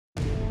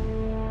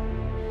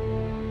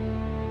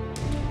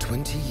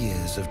20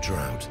 years of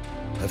drought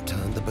have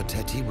turned the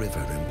Boteti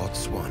River in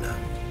Botswana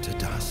to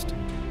dust.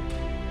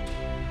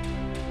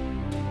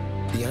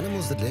 The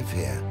animals that live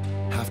here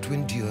have to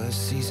endure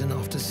season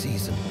after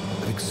season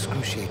of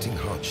excruciating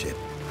hardship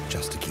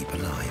just to keep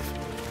alive.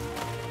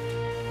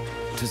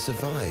 To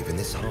survive in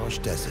this harsh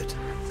desert,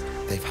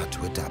 they've had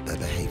to adapt their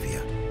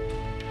behavior.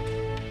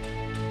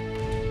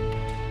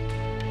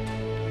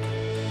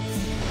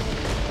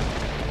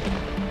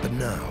 But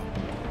now,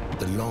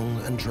 the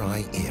long and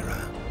dry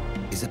era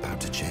is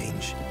about to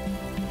change.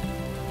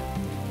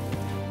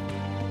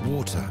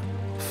 Water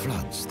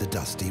floods the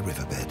dusty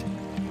riverbed.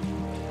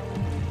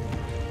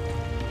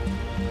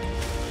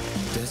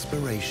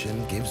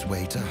 Desperation gives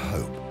way to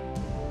hope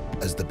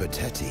as the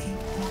Boteti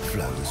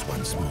flows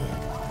once more.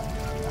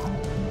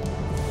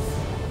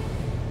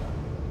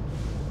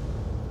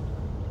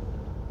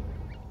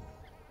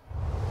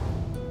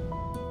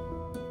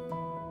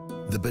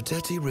 The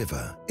Boteti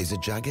River is a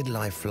jagged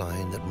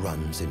lifeline that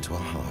runs into a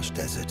harsh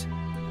desert.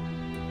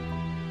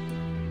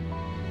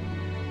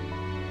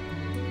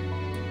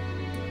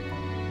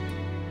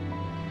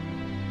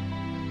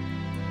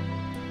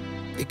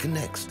 It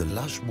connects the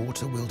lush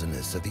water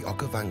wilderness of the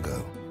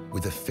Okavango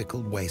with the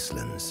fickle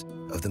wastelands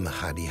of the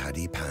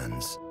Mahadi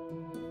Pans.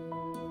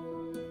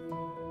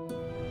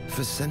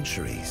 For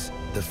centuries,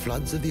 the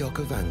floods of the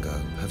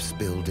Okavango have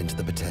spilled into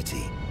the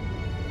Boteti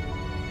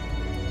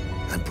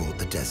and brought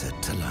the desert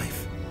to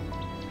life.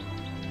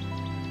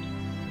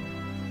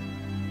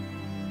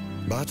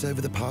 But over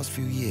the past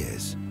few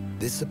years,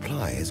 this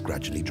supply has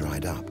gradually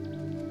dried up.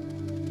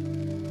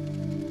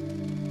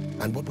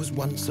 And what was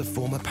once a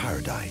former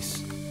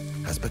paradise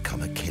has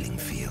become a killing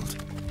field.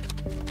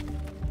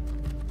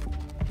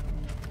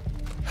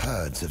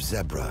 Herds of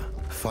zebra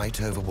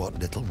fight over what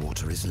little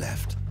water is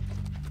left.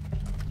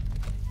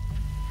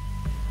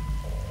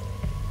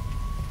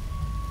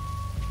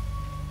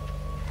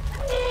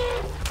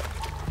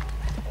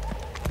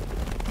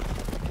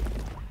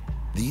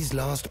 These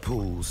last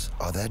pools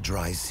are their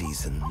dry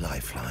season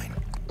lifeline.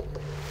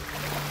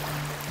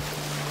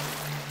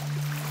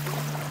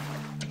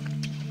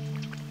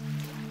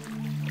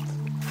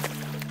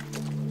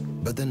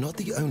 But they're not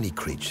the only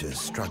creatures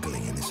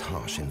struggling in this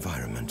harsh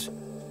environment.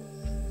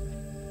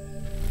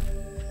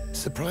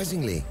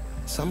 Surprisingly,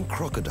 some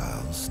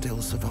crocodiles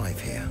still survive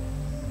here.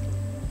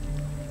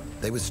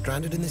 They were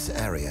stranded in this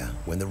area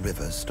when the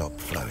river stopped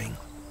flowing.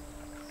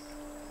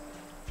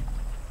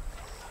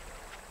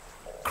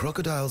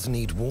 Crocodiles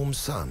need warm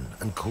sun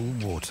and cool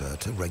water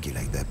to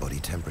regulate their body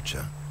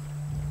temperature.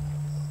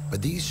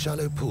 But these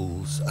shallow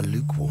pools are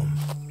lukewarm.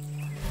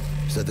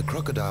 So the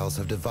crocodiles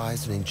have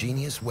devised an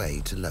ingenious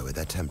way to lower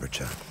their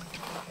temperature.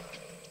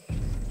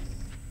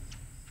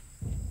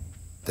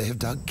 They have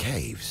dug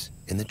caves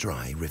in the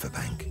dry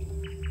riverbank,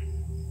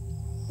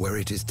 where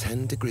it is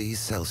 10 degrees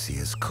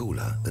Celsius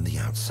cooler than the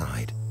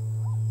outside.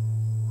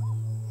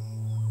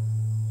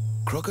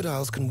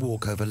 Crocodiles can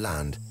walk over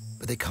land,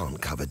 but they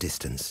can't cover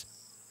distance.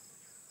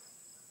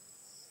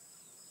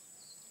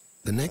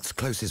 The next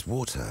closest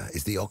water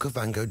is the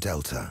Okavango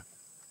Delta,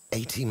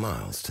 80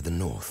 miles to the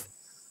north.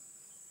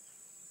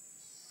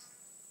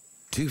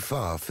 Too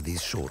far for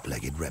these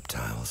short-legged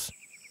reptiles,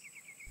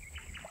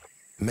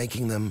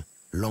 making them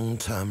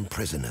long-term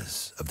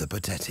prisoners of the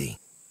Boteti.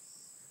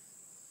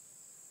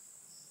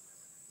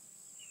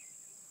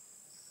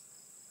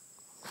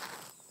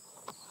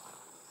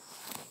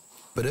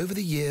 But over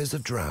the years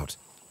of drought,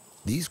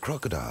 these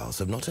crocodiles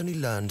have not only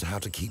learned how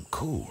to keep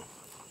cool,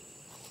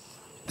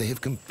 they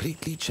have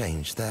completely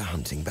changed their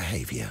hunting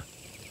behavior.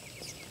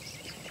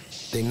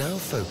 They now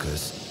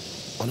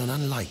focus on an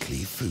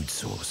unlikely food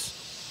source.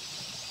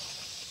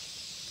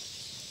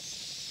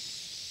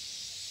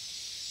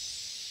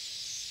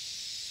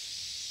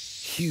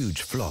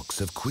 Huge flocks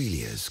of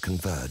quailias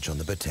converge on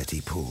the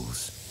Boteti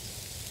pools.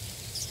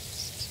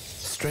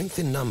 Strength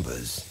in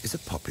numbers is a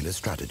popular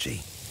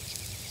strategy,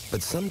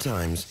 but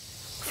sometimes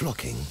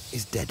flocking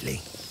is deadly.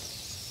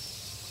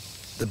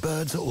 The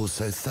birds are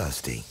also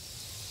thirsty,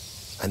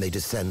 and they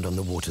descend on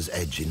the water's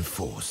edge in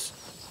force.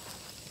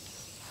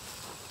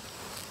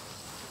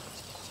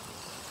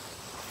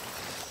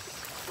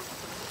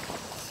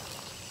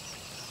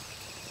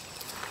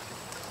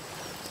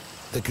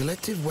 The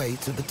collective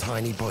weight of the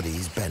tiny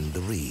bodies bend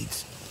the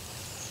reeds,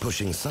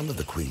 pushing some of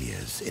the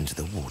quailias into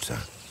the water.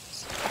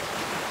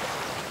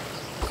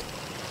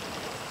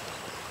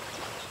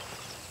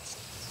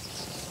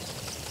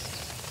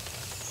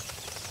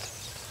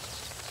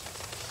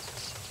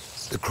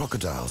 The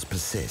crocodiles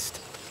persist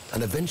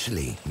and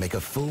eventually make a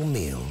full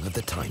meal of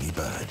the tiny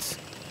birds.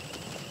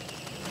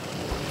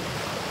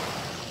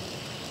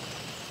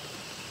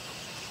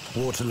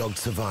 Waterlogged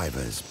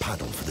survivors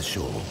paddle for the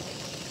shore.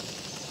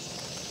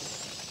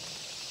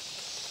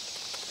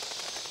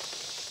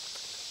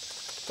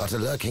 But a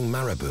lurking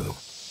marabou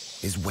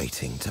is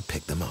waiting to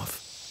pick them off.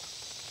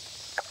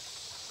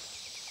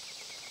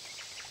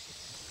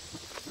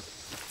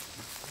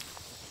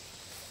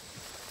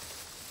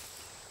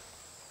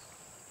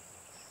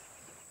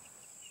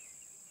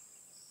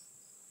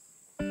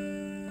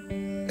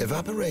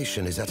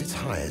 Evaporation is at its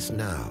highest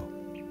now,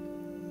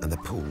 and the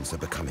pools are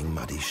becoming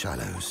muddy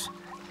shallows.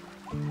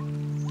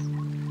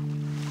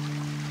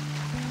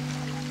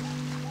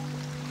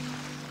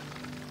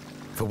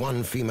 For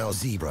one female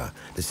zebra,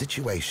 the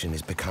situation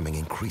is becoming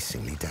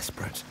increasingly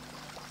desperate.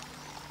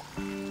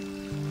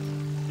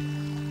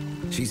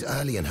 She's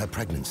early in her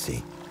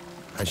pregnancy,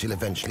 and she'll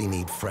eventually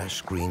need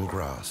fresh green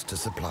grass to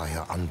supply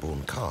her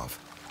unborn calf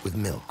with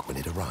milk when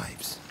it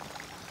arrives.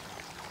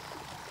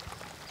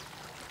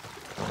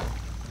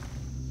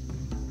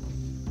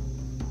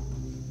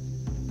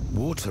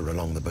 Water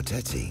along the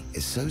Boteti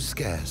is so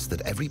scarce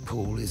that every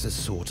pool is a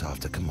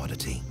sought-after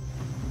commodity.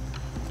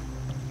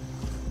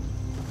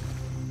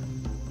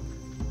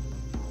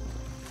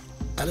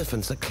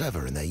 Elephants are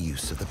clever in their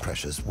use of the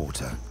precious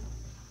water.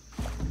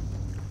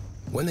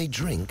 When they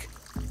drink,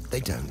 they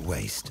don't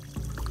waste.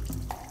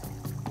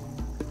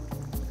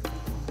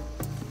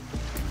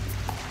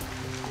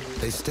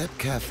 They step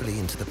carefully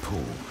into the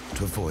pool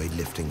to avoid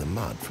lifting the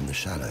mud from the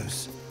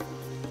shallows.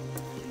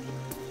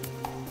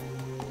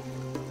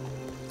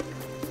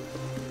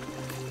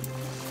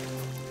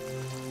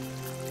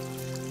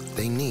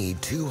 They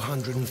need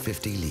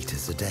 250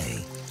 liters a day,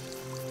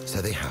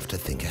 so they have to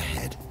think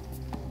ahead.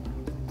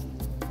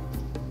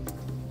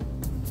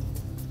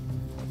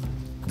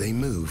 They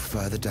move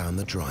further down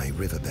the dry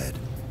riverbed.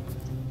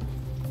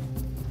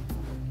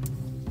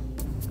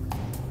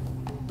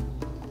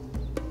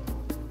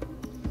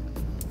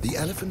 The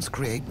elephants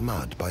create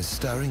mud by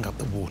stirring up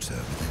the water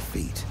with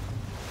their feet.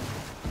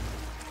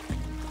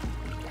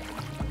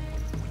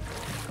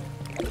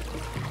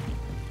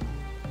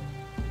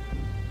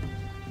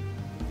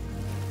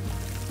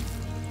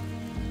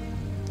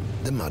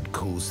 The mud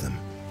cools them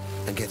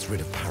and gets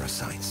rid of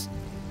parasites.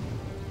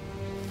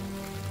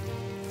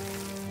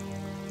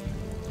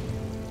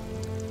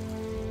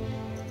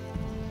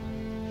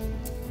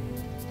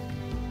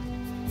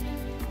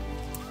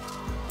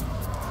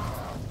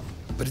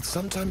 But it's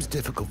sometimes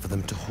difficult for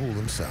them to haul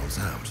themselves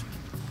out.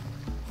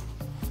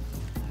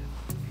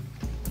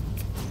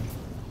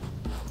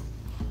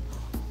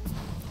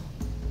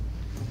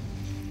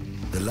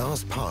 The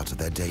last part of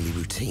their daily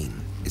routine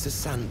is a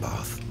sand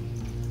bath.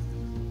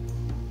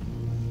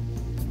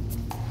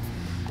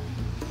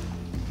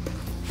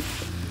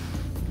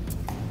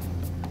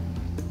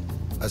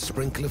 A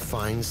sprinkle of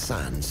fine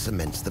sand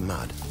cements the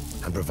mud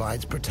and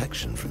provides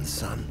protection from the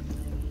sun.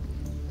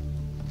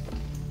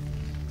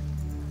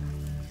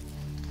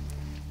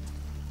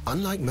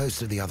 Unlike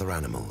most of the other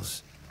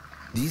animals,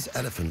 these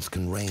elephants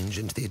can range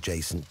into the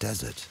adjacent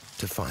desert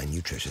to find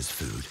nutritious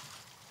food.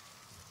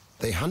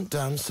 They hunt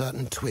down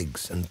certain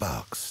twigs and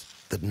barks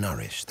that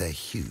nourish their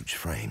huge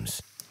frames.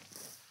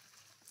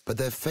 But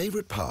their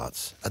favorite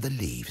parts are the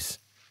leaves.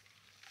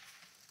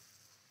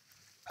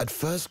 At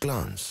first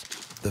glance,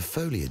 the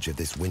foliage of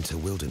this winter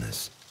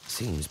wilderness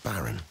seems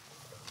barren.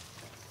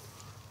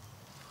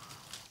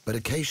 But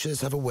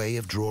acacias have a way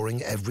of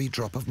drawing every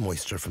drop of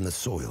moisture from the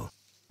soil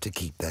to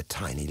keep their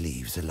tiny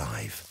leaves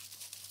alive.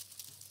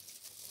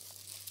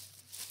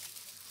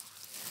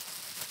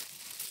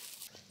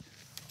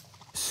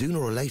 Sooner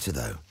or later,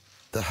 though,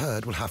 the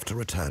herd will have to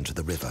return to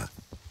the river,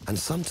 and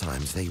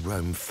sometimes they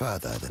roam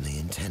further than they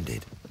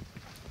intended.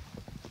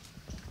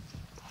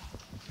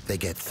 They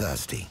get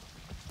thirsty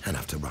and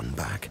have to run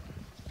back.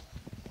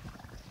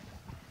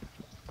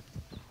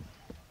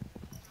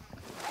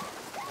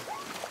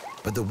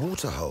 But the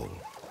waterhole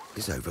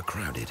is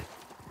overcrowded.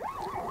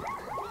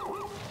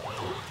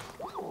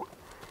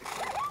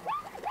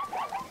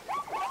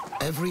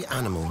 Every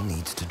animal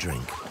needs to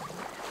drink.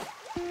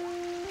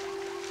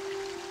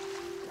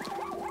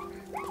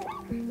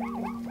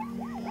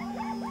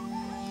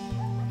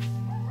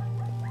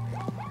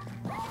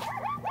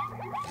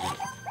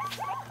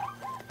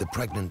 The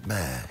pregnant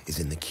mare is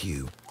in the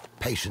queue,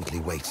 patiently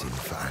waiting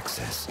for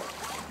access.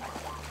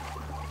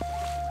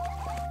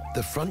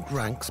 The front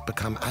ranks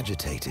become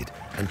agitated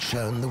and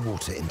churn the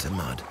water into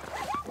mud.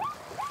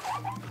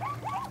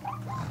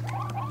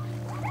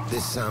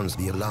 This sounds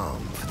the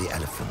alarm for the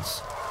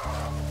elephants.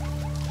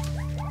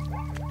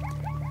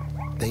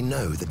 They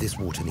know that this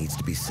water needs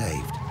to be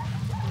saved,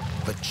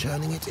 but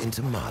churning it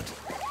into mud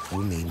will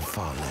mean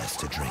far less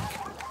to drink.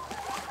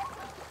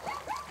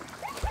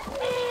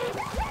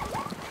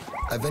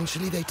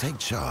 Eventually they take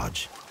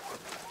charge.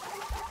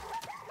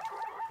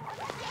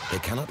 They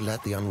cannot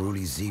let the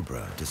unruly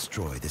zebra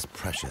destroy this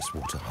precious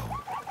waterhole.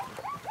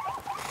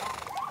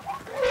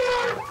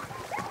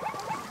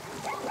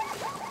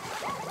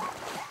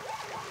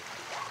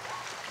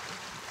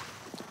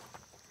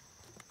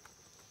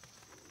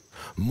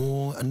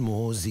 More and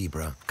more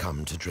zebra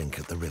come to drink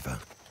at the river.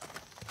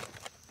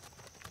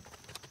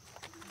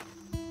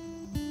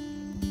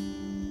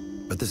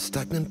 But the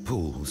stagnant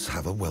pools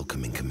have a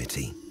welcoming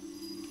committee.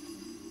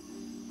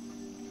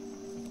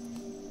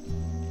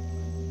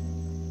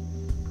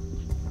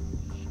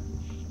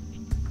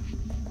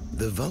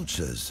 The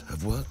vultures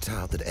have worked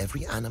out that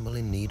every animal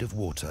in need of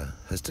water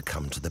has to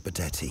come to the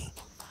Boteti,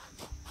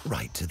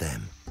 right to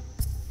them.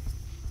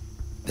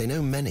 They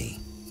know many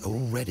are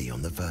already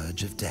on the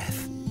verge of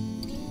death.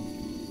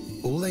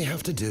 All they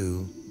have to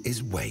do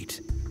is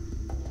wait.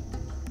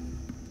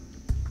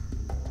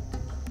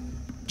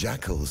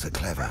 Jackals are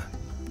clever.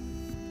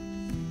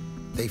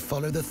 They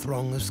follow the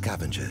throng of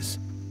scavengers.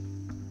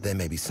 There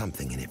may be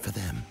something in it for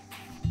them.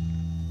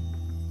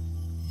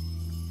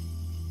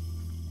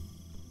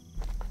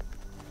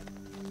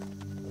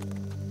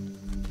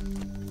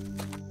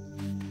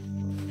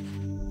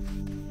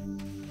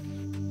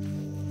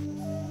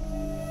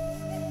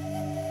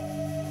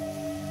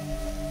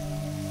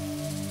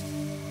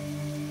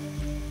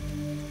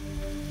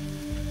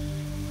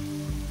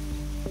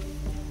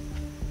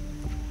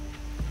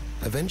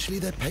 Eventually,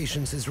 their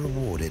patience is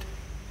rewarded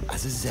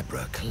as a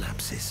zebra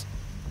collapses.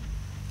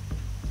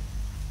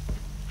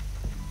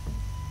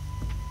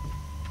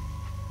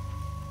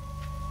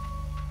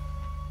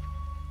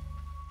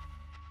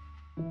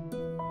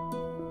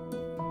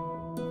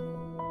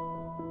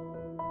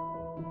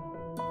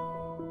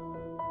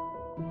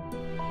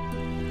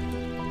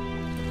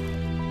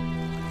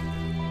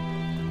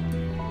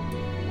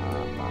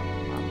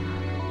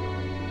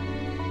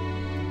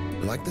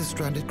 Like the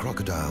stranded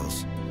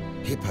crocodiles,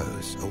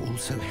 hippos are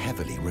also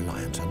heavily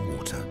reliant on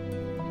water.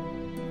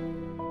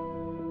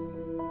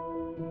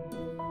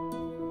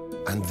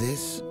 And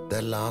this,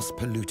 their last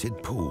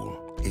polluted pool,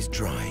 is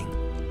drying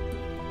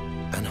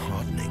and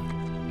hardening.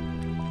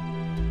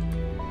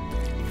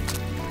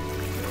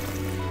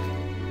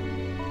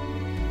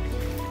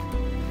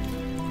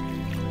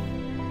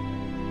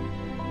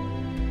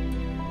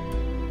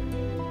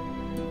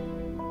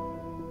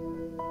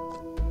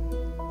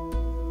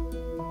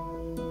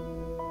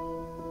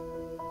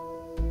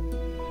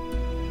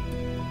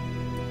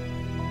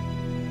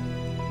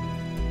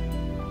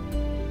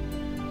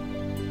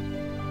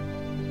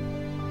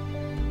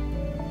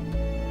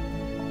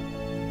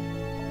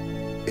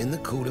 In the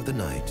cool of the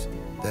night,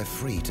 they're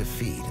free to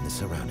feed in the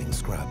surrounding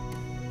scrub.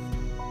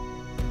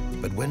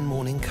 But when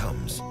morning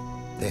comes,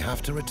 they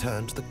have to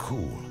return to the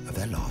cool of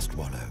their last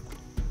wallow,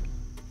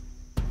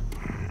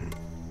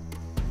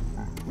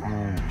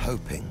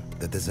 hoping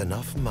that there's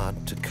enough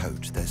mud to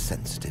coat their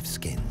sensitive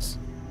skins.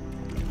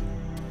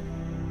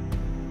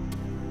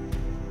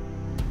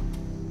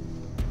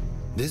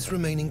 This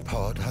remaining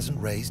pod hasn't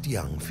raised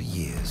young for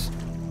years.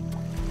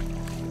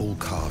 All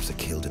calves are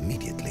killed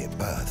immediately at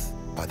birth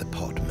by the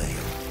pod male.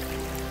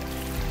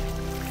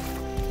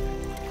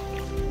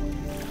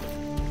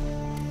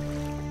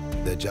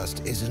 There just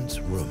isn't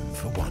room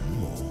for one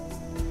more.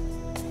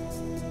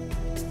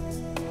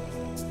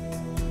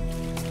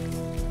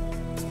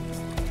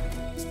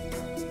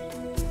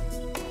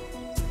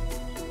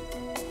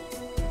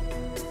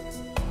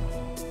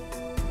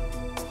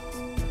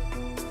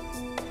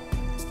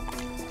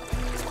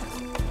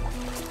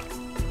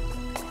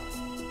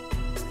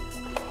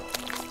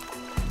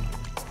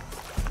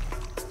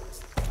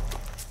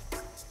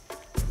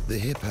 The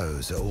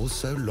hippos are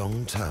also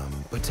long-term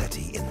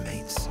Boteti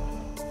inmates.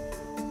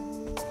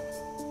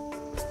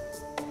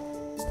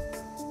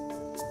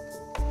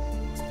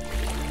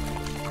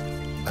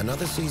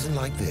 Another season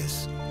like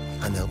this,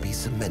 and they'll be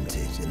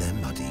cemented in their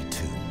muddy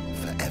tomb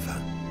forever.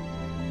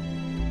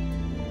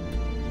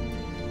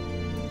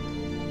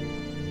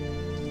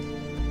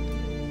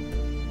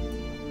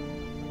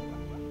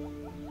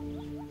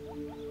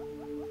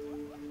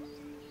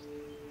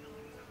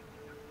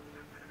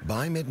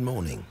 By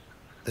mid-morning,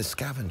 the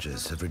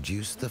scavengers have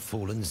reduced the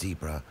fallen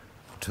zebra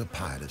to a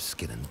pile of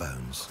skin and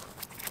bones.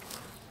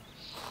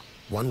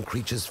 One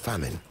creature's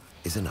famine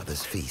is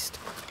another's feast,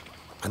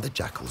 and the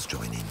jackals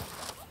join in.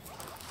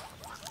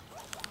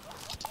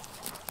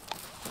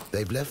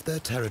 They've left their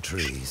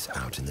territories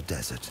out in the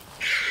desert.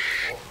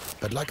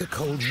 But like a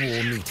Cold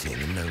War meeting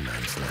in no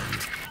man's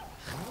land,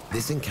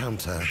 this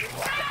encounter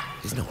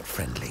is not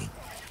friendly.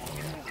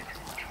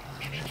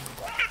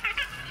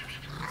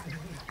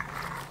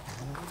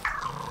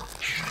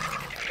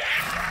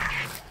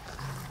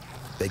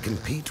 They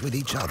compete with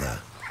each other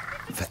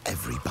for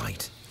every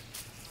bite.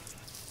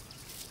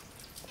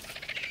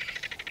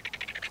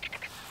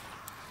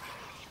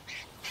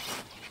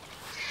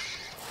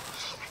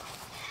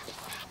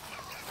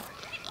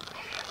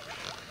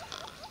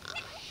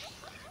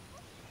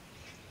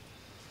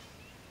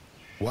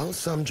 While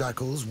some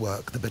jackals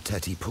work the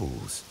Boteti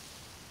pools,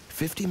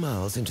 50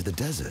 miles into the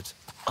desert,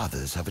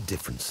 others have a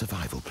different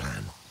survival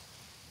plan.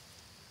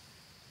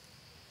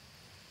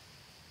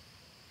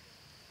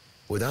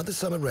 Without the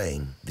summer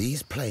rain,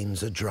 these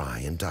plains are dry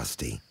and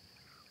dusty.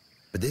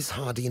 But this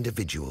hardy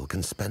individual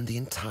can spend the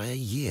entire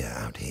year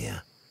out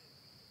here.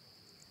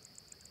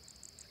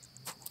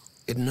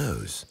 It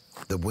knows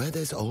that where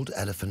there's old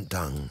elephant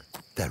dung,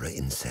 there are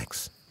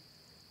insects.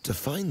 To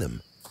find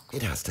them,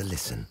 it has to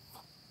listen.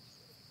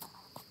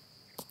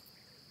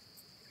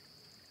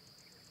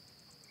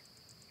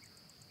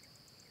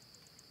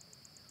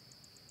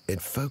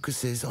 It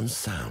focuses on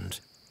sound,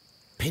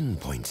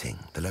 pinpointing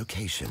the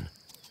location.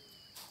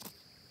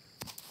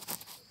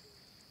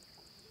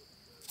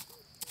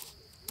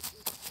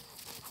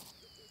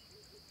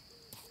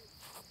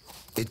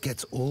 It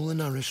gets all the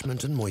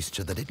nourishment and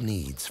moisture that it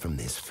needs from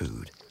this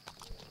food.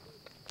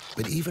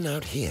 But even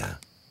out here,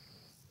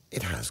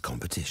 it has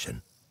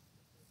competition.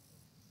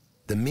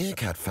 The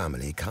meerkat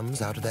family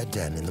comes out of their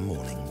den in the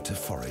morning to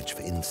forage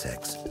for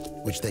insects,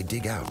 which they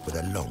dig out with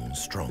their long,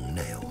 strong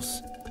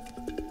nails.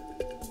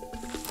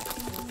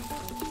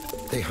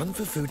 They hunt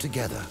for food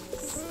together,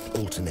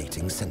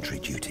 alternating sentry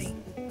duty.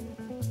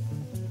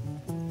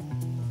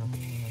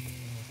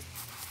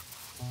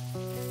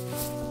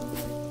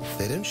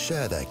 They don't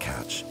share their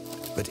catch,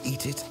 but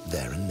eat it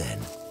there and then.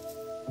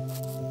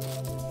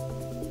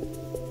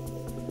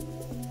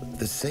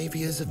 The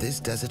saviors of this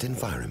desert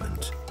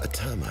environment are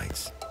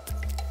termites.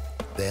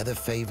 They're the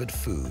favored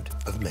food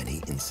of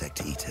many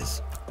insect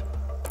eaters.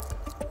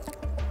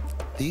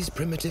 These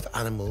primitive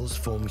animals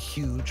form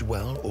huge,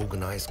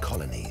 well-organized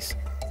colonies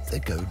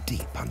that go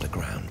deep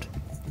underground.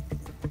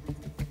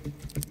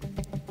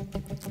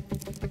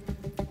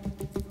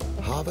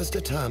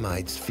 Harvester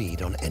termites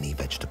feed on any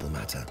vegetable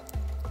matter,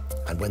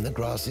 and when the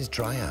grasses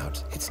dry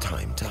out, it's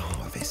time to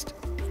harvest.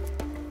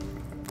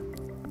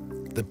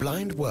 The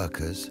blind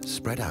workers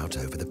spread out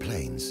over the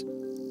plains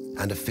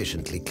and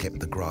efficiently clip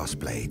the grass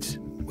blades,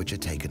 which are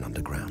taken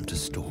underground to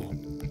store.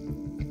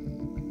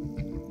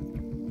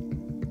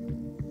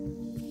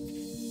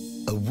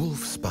 A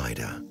wolf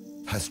spider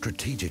has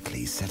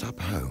strategically set up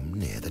home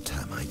near the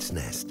termite's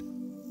nest.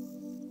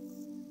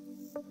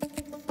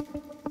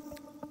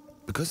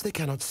 Because they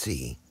cannot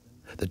see,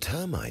 the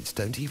termites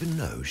don't even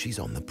know she's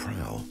on the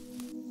prowl.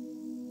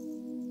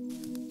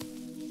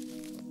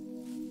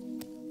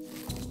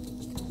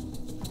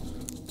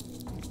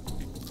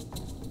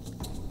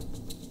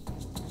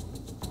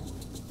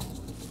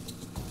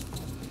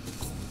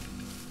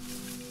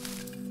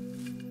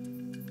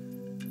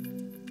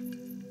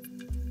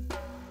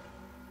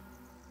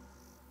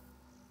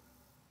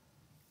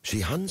 She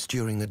hunts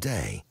during the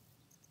day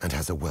and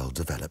has a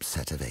well-developed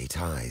set of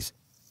 8 eyes,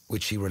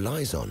 which she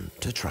relies on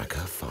to track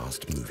her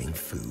fast-moving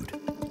food.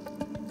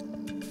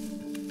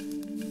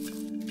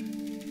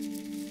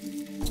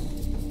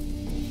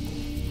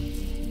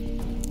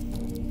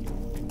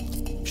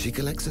 She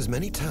collects as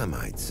many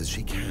termites as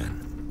she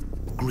can,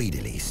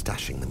 greedily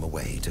stashing them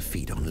away to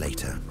feed on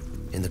later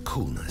in the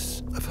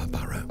coolness of her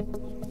burrow.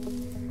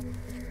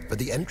 But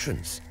the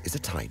entrance is a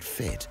tight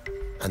fit,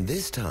 and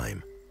this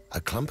time, a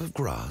clump of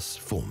grass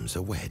forms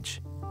a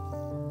wedge.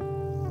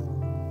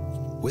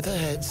 With her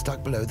head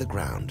stuck below the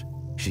ground,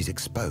 she's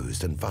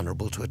exposed and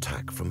vulnerable to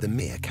attack from the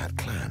meerkat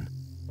clan.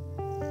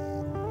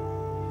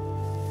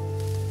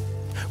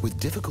 With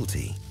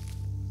difficulty,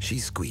 she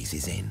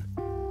squeezes in.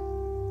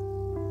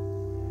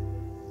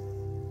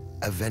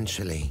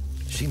 Eventually,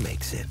 she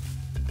makes it.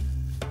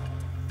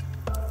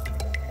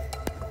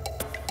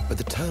 But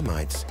the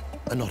termites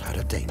are not out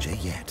of danger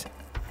yet.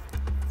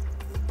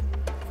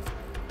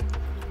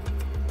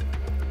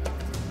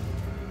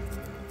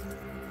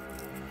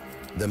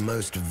 The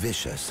most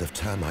vicious of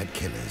termite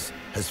killers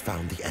has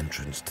found the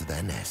entrance to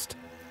their nest.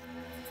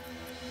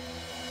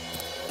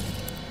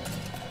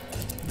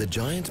 The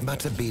giant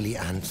Matabele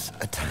ants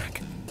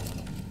attack.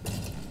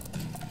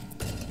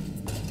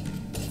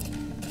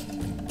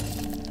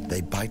 They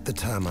bite the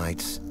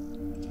termites,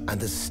 and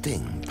the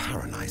sting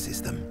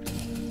paralyzes them.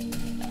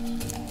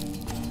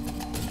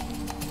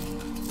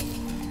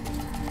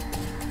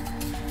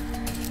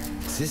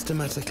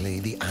 Systematically,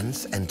 the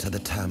ants enter the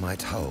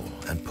termite hole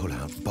and pull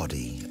out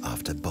body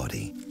after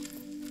body.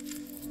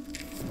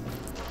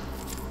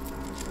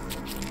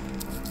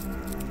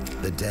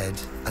 The dead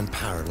and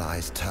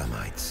paralyzed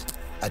termites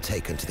are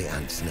taken to the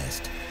ant's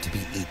nest to be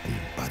eaten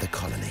by the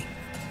colony.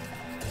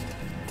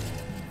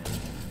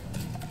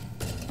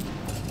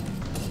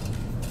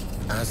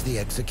 As the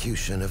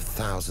execution of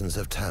thousands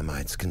of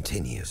termites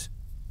continues,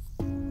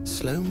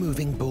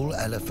 slow-moving bull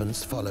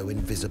elephants follow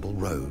invisible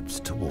roads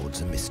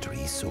towards a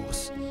mystery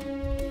source.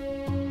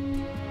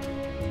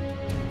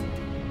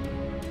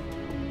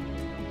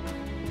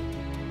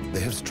 They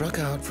have struck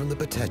out from the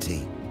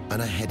Boteti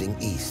and are heading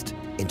east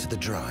into the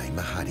dry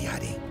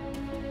Mahadi.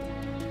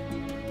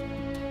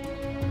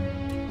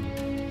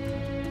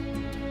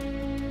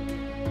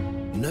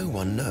 No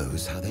one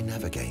knows how they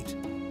navigate,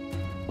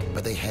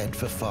 but they head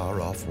for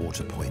far-off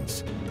water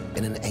points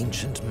in an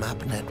ancient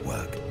map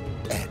network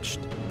etched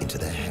into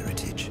their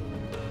heritage.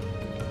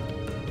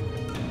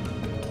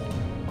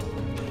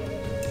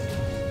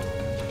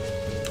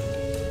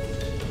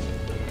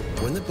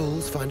 When the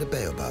bulls find a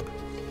baobab,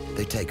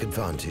 they take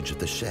advantage of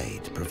the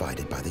shade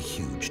provided by the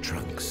huge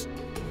trunks.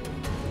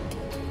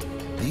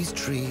 These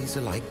trees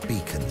are like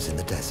beacons in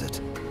the desert,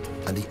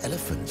 and the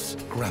elephants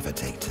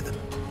gravitate to them.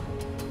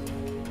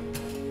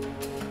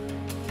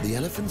 The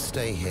elephants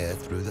stay here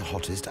through the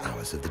hottest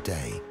hours of the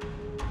day,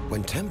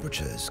 when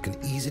temperatures can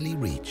easily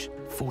reach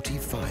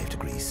 45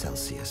 degrees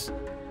Celsius.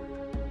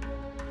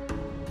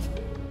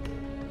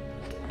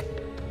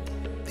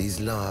 These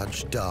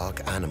large,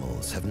 dark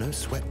animals have no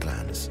sweat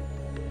glands,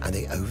 and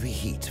they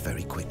overheat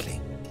very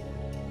quickly.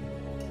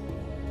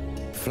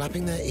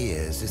 Flapping their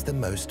ears is the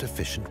most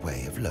efficient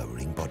way of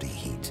lowering body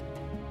heat.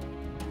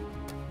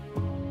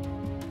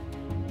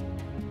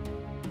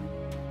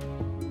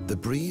 The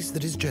breeze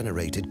that is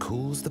generated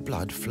cools the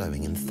blood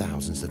flowing in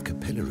thousands of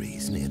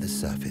capillaries near the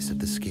surface of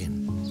the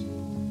skin.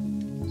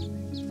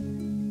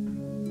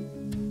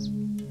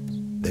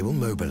 They will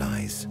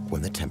mobilize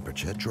when the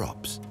temperature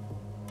drops.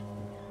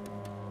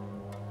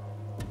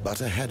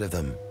 But ahead of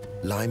them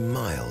lie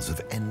miles of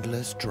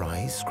endless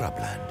dry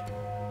scrubland.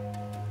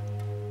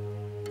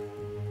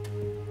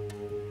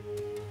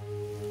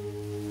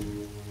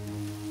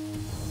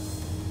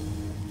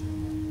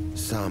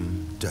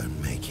 Some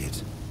don't make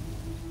it.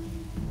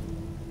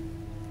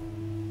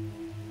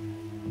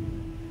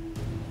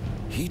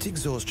 Heat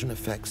exhaustion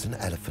affects an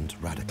elephant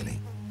radically.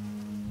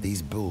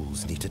 These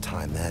bulls need to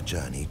time their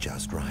journey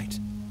just right.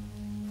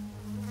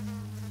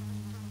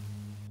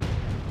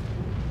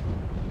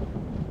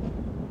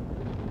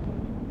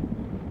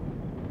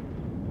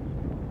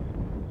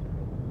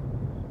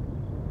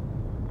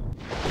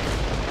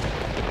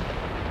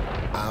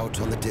 Out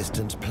on the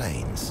distant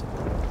plains,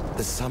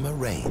 the summer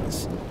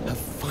rains have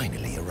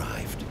finally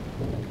arrived.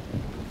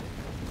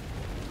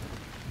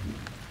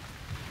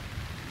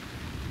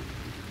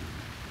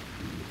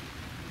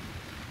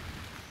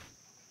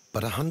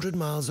 But 100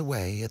 miles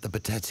away at the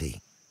Boteti,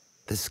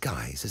 the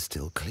skies are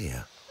still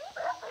clear.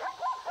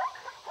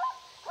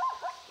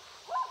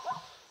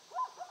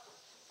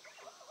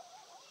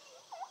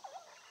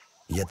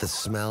 Yet the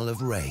smell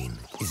of rain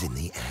is in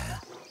the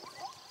air.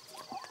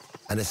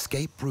 An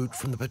escape route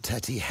from the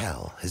Boteti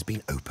hell has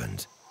been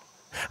opened,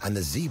 and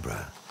the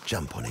zebra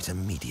jump on it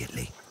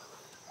immediately.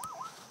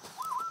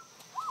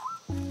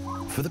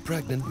 For the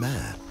pregnant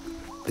mare,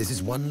 this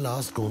is one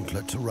last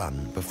gauntlet to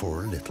run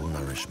before a little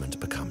nourishment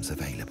becomes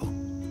available.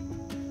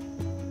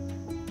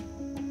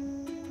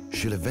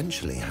 She'll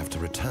eventually have to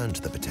return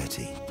to the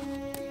Boteti,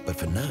 but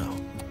for now,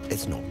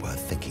 it's not worth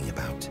thinking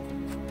about.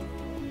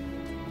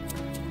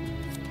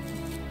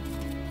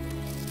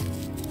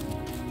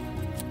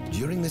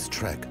 During this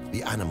trek,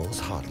 the animals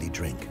hardly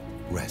drink,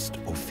 rest,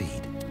 or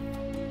feed.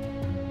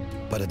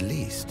 But at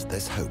least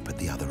there's hope at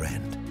the other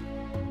end.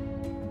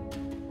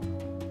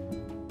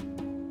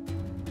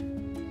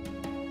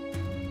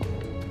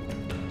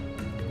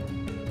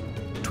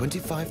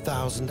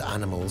 25,000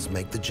 animals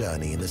make the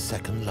journey in the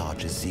second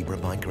largest zebra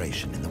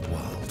migration in the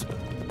world.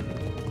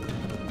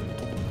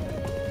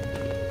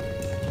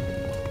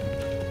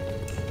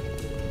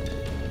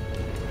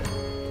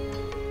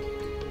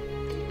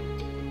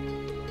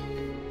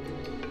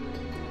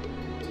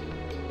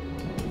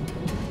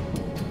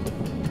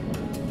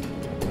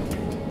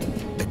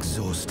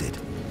 Exhausted,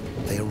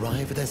 they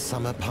arrive at their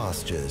summer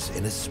pastures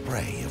in a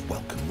spray of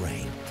welcome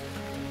rain.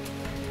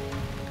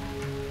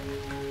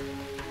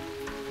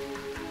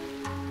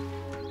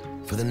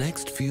 For the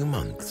next few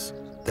months,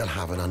 they'll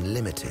have an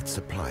unlimited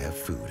supply of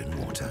food and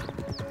water.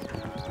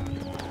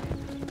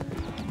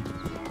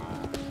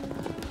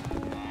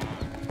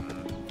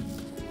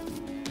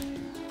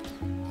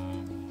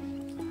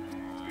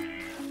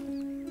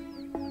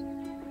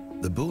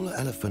 The bull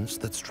elephants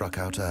that struck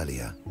out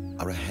earlier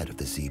are ahead of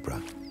the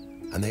zebra,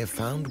 and they have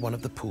found one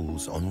of the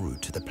pools en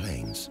route to the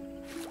plains.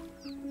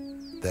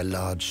 Their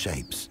large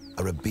shapes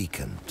are a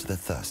beacon to the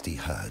thirsty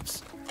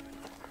herds.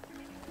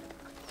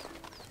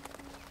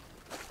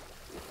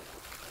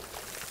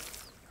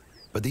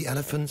 But the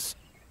elephants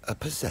are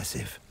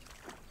possessive.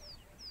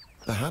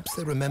 Perhaps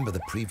they remember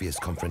the previous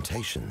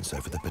confrontations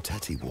over the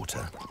Boteti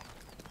water.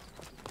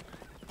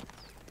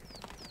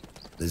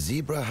 The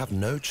zebra have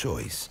no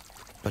choice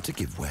but to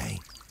give way.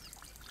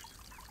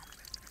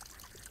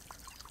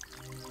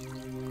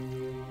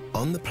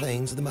 On the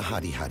plains of the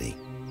Mahadi-Hadi,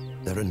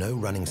 there are no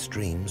running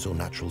streams or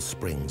natural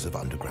springs of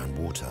underground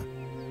water.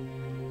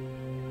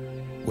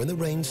 When the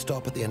rains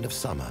stop at the end of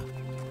summer,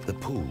 the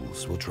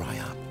pools will dry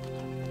up.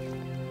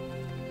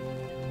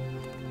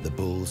 The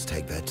bulls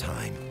take their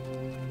time.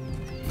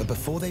 But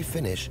before they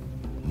finish,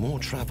 more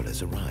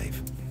travelers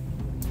arrive.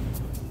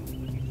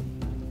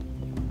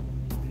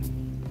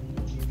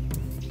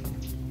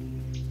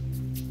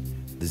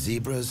 The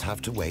zebras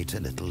have to wait a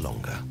little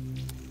longer.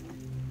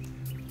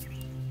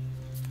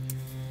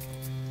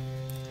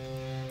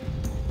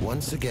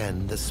 Once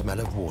again, the smell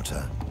of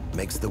water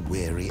makes the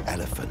weary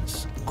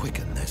elephants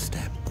quicken their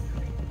step.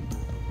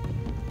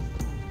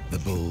 The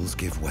bulls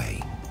give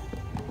way.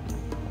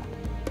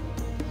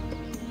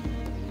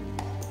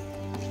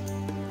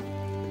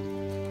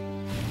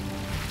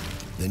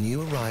 The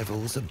new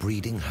arrivals are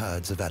breeding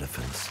herds of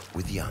elephants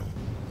with young.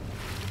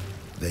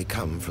 They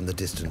come from the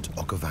distant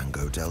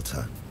Okavango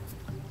Delta.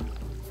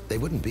 They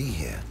wouldn't be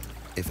here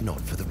if not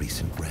for the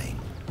recent rain.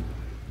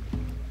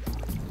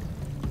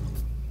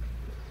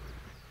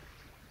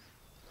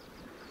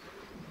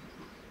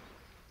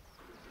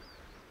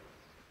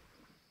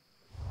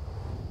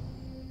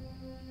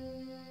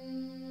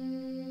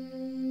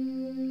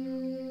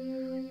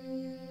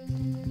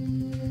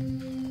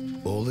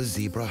 All the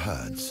zebra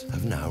herds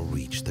have now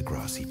reached the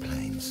grassy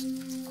plains.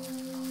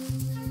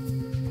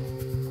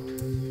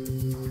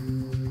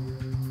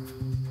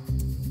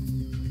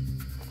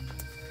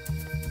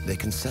 They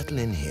can settle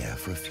in here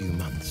for a few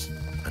months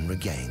and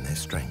regain their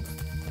strength.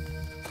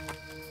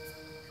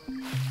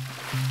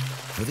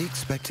 For the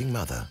expecting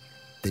mother,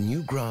 The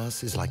new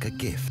grass is like a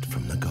gift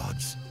from the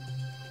gods.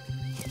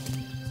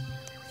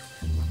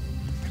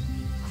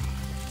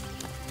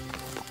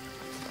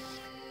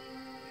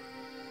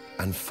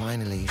 And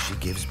finally, she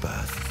gives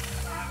birth.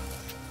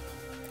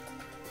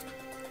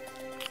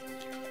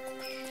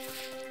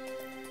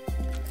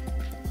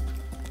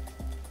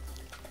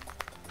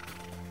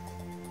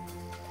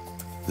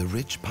 The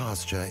rich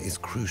pasture is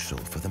crucial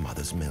for the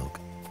mother's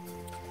milk,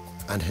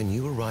 and her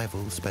new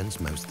arrival spends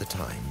most of the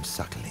time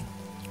suckling.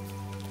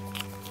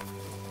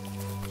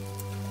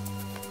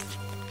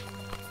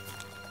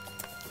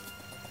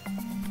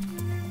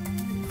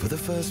 For the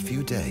first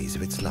few days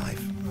of its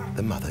life,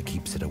 the mother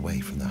keeps it away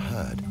from the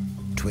herd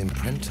to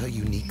imprint her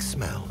unique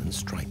smell and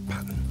stripe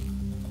pattern.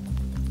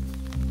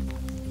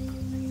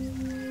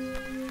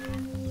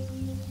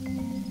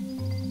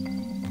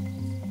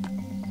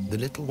 The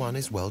little one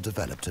is well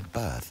developed at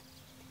birth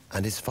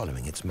and is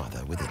following its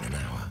mother within an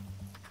hour.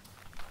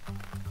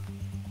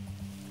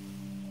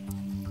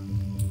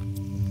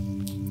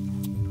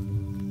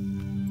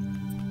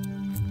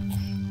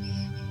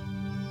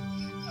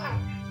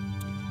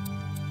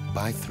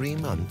 By 3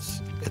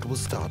 months, it will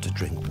start to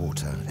drink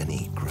water and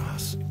eat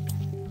grass.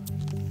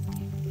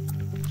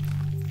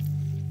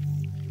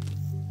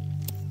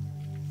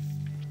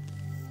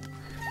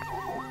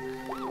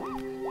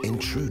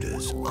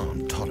 Intruders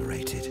aren't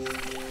tolerated.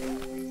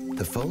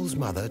 The foal's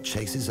mother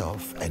chases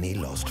off any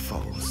lost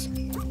foals.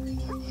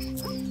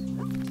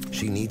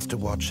 She needs to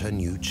watch her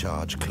new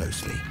charge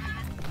closely.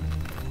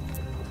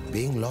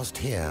 Being lost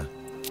here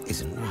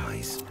isn't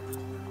wise.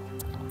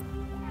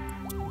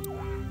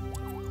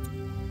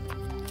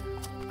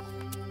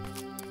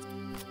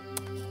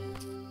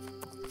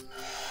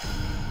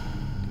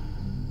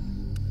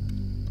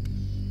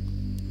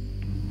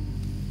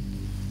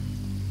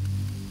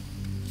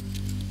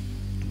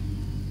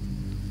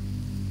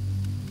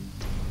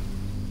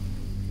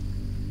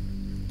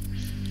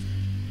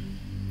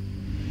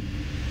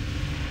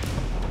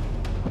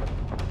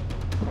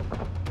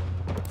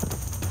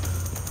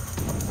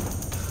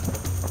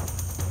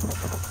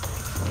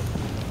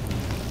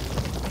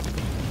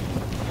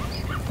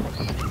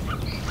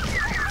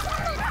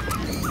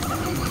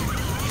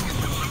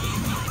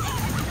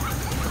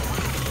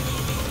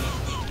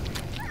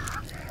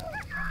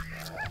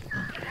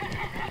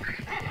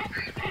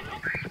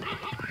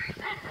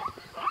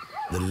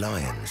 The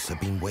lions have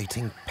been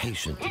waiting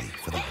patiently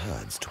for the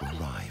herds to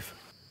arrive.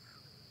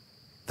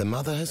 The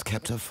mother has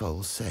kept her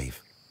foals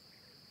safe.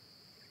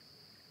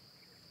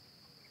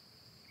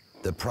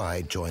 The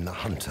pride join the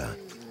hunter,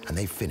 and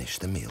they finish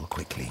the meal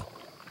quickly.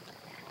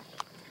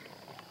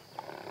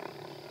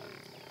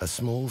 A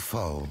small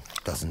foal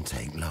doesn't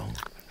take long.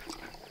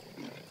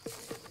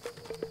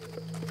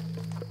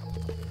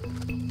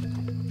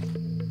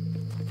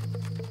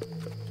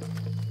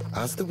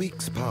 As the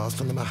weeks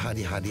passed on the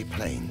Mahadi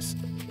Plains,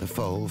 the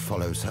foal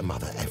follows her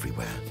mother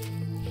everywhere,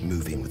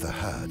 moving with the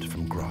herd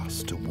from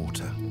grass to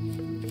water.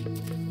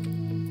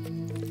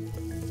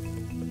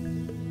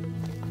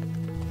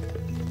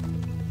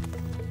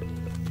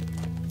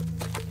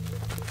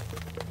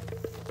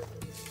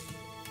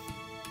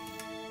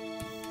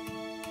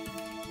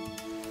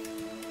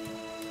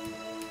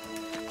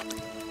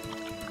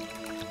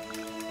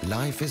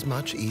 Life is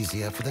much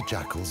easier for the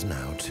jackals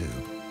now too,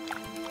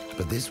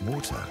 but this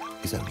water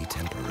is only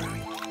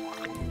temporary.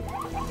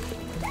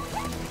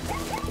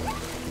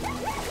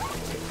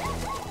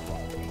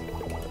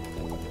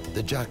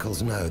 The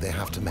jackals know they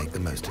have to make the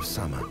most of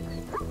summer.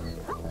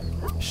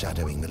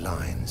 Shadowing the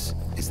lions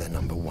is their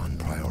 #1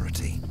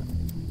 priority.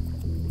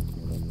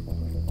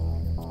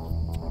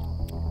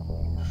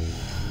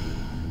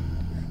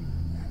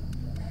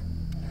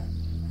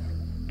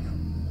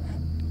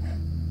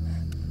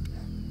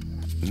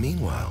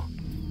 Meanwhile,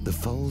 the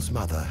foal's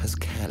mother has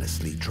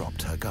carelessly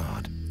dropped her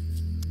guard.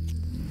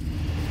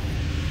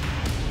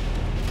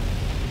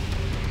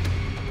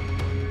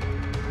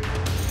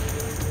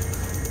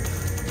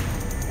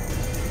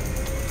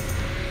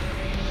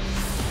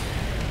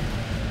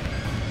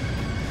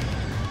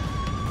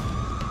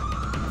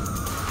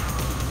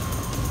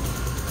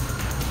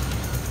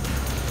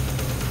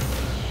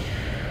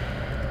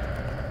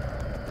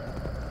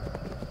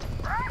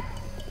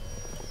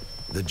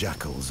 The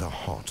jackals are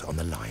hot on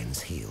the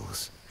lion's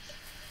heels.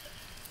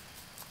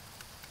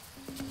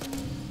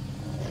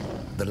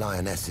 The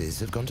lionesses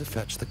have gone to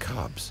fetch the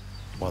cubs,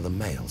 while the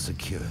male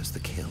secures the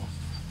kill.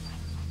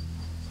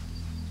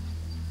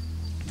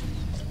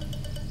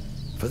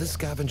 For the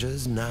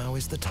scavengers, now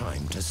is the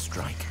time to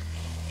strike.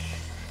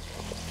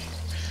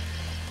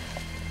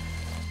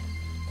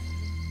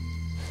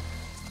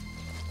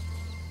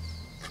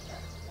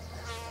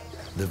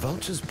 The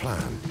vulture's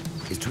plan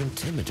is to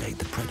intimidate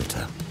the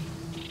predator.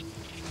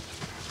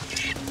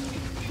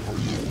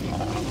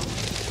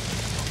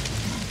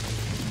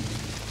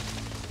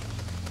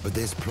 But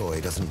this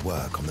ploy doesn't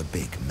work on the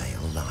big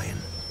male lion.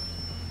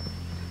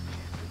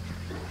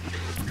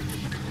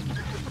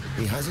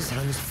 He has his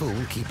hands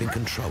full keeping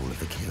control of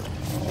the kill.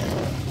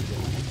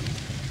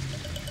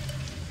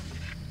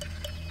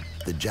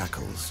 The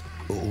jackals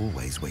are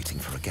always waiting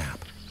for a gap.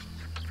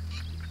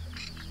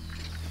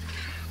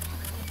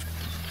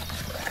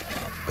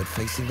 But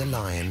facing the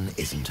lion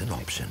isn't an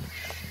option.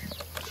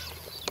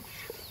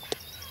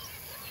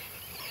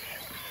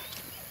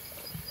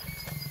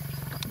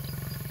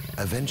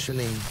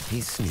 Eventually, he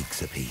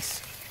sneaks a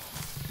piece,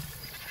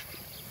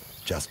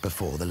 just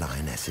before the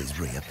lionesses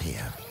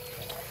reappear.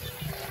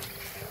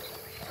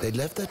 They'd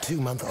left their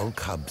 2-month-old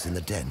cubs in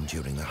the den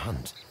during the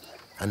hunt,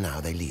 and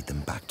now they lead them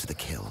back to the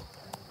kill.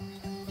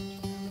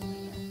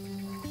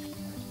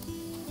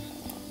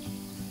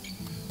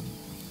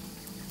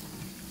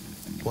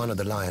 One of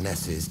the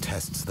lionesses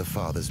tests the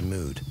father's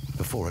mood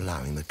before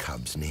allowing the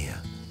cubs near.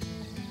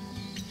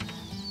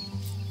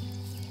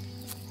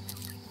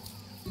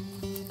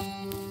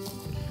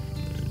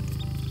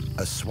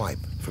 A swipe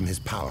from his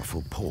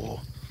powerful paw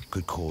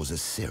could cause a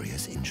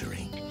serious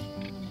injury.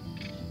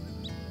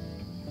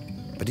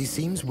 But he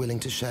seems willing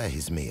to share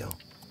his meal,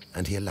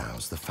 and he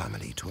allows the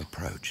family to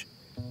approach.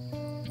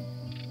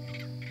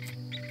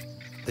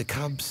 The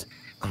cubs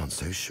aren't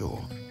so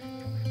sure.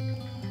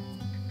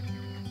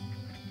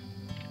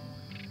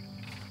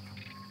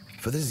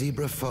 For the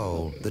zebra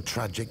foal, the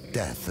tragic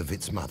death of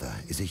its mother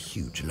is a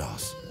huge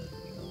loss.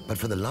 But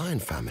for the lion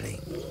family,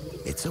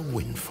 it's a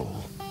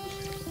windfall.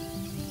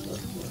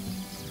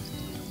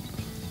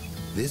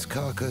 This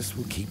carcass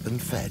will keep them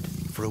fed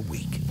for a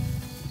week.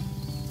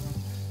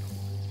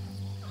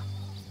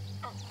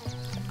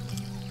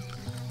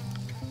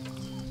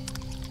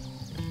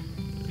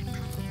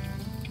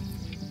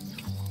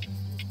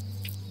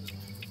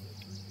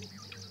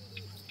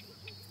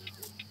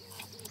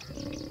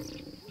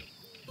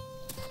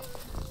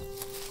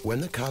 When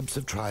the cubs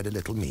have tried a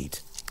little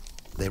meat,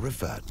 they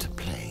revert to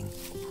playing.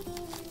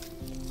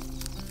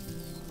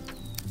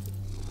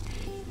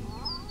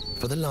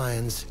 For the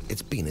lions,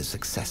 it's been a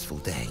successful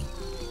day.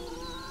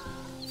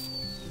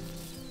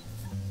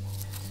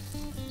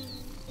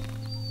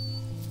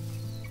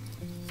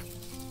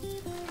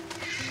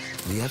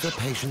 The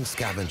ever-patient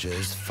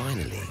scavengers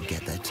finally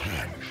get their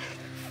turn.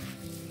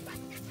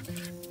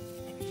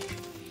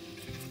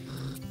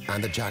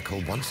 And the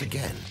jackal once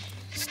again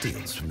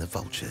steals from the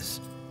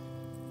vultures.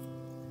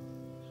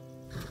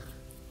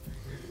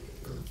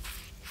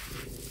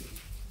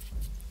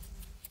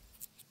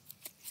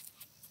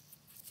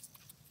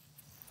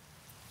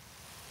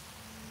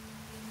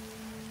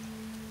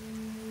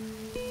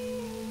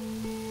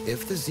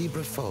 If the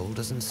zebra foal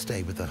doesn't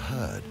stay with the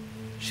herd,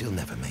 she'll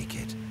never make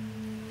it.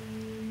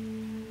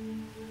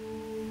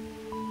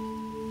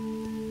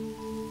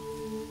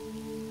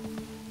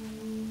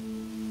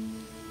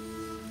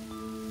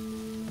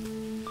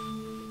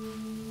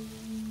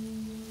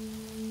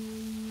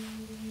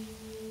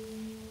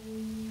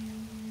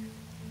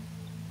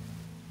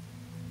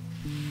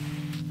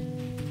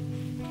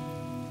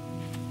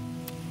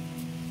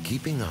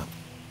 Keeping up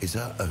is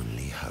our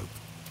only hope.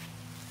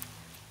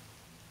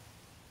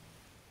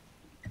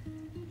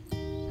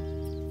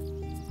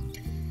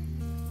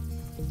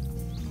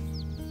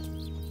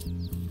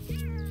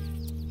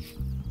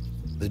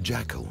 The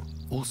jackal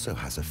also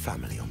has a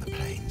family on the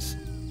plains.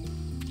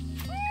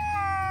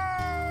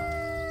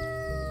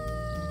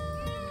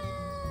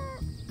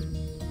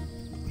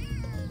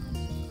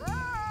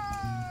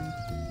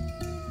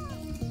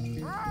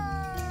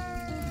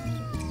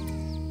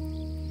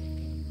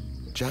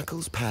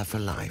 Jackals pair for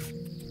life,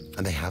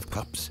 and they have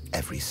pups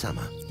every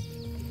summer.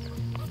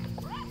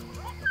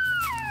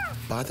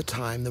 By the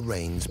time the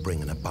rains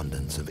bring an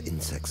abundance of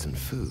insects and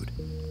food,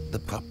 the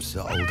pups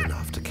are old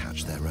enough to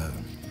catch their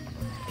own.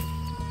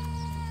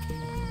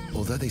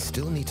 Although they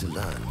still need to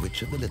learn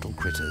which of the little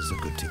critters are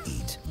good to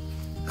eat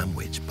and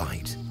which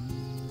bite.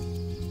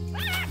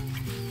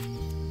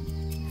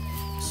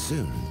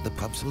 Soon, the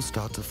pups will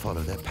start to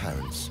follow their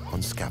parents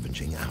on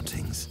scavenging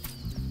outings.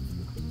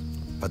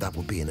 But that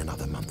will be in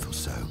another month or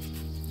so.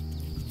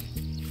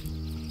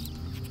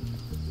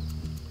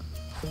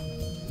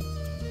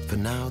 For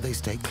now, they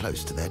stay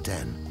close to their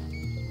den,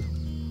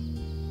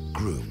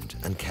 groomed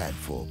and cared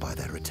for by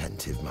their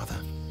attentive mother.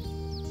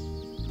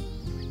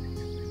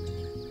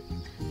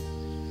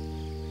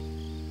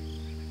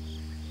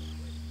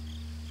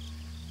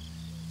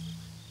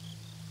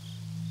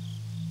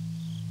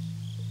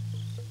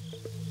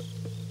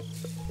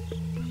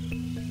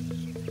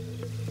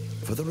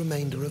 For the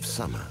remainder of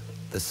summer,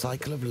 the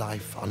cycle of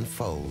life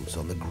unfolds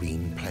on the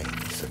green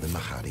plains of the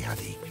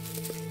Mahari.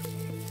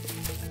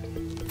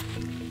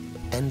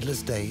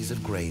 Endless days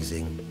of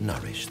grazing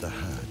nourish the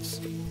herds.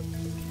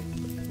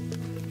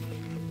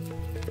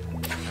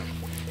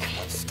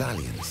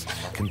 Stallions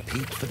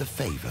compete for the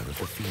favor of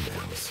the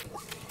females.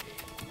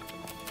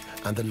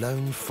 And the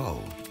lone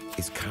foal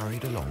is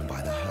carried along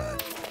by the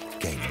herd,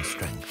 gaining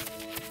strength.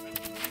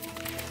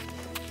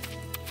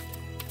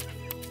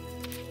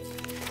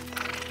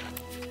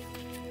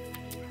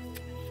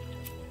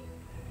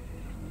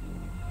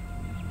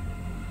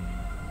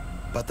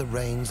 But the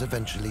rains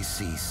eventually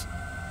cease,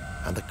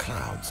 and the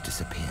clouds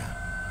disappear.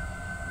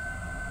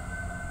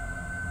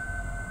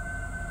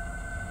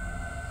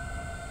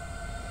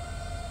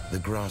 The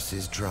grass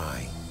is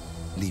dry,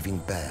 leaving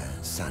bare,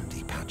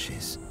 sandy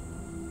patches.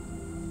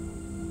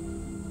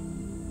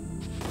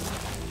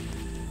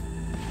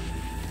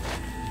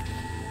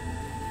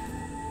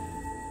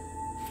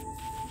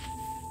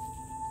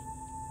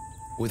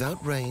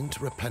 Without rain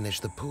to replenish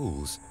the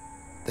pools,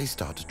 they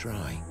start to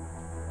dry.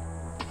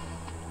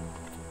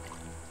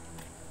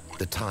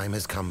 The time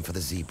has come for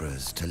the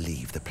zebras to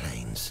leave the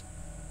plains.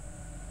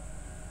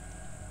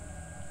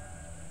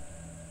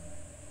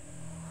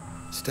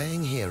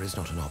 Staying here is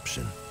not an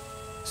option.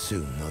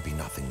 Soon there'll be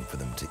nothing for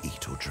them to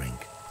eat or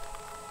drink.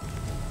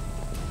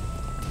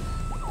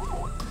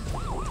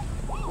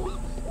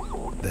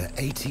 Their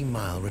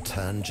 80-mile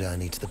return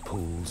journey to the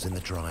pools in the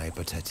dry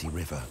Boteti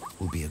River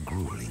will be a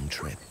grueling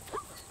trip.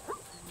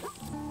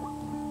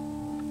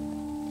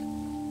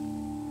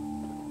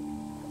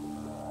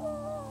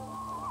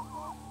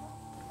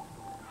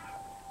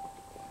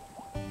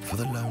 For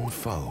the lone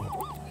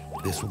foal,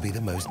 this will be the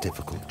most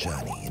difficult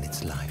journey in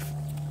its life.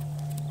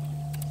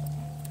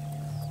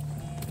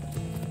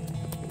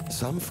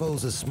 Some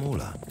foals are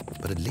smaller,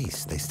 but at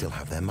least they still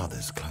have their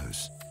mothers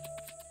close.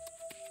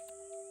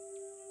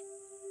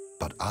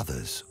 But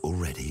others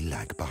already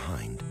lag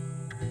behind.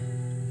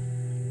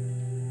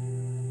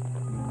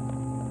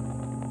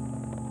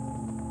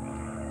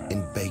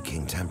 In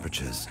baking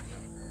temperatures,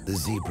 the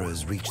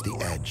zebras reach the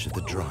edge of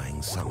the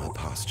drying summer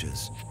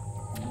pastures.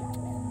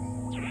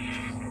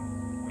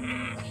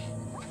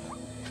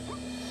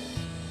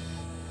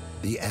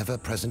 The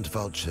ever-present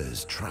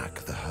vultures track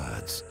the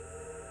herds,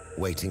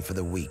 waiting for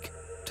the weak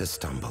to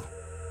stumble.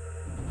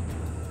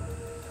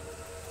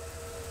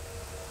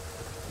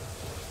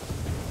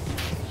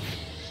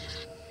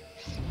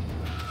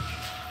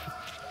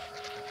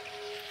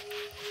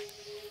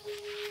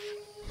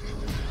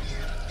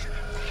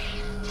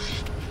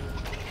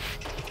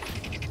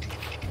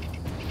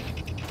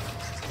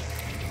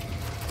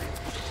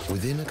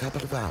 Within a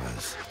couple of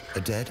hours,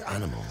 a dead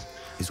animal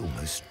is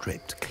almost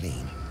stripped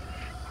clean.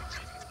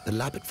 The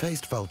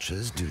lappet-faced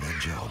vultures do their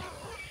job.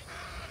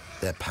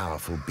 Their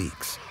powerful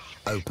beaks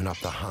open up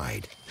the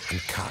hide and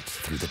cut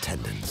through the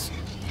tendons,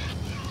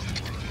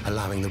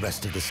 allowing the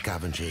rest of the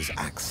scavengers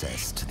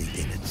access to the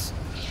innards.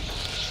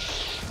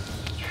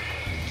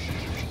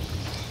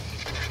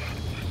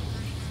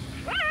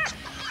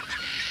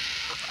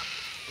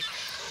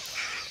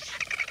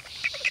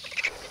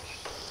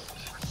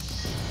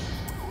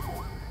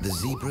 The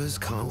zebras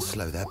can't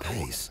slow their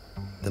pace.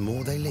 The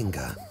more they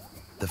linger,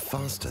 the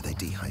faster they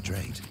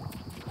dehydrate.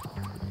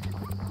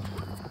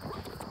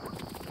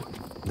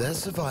 Their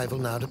survival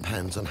now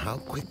depends on how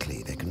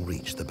quickly they can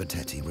reach the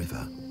Boteti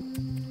River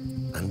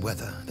and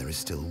whether there is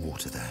still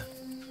water there.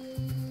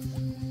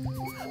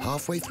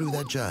 Halfway through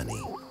their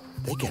journey,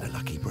 they get a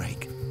lucky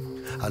break,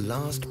 a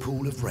last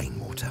pool of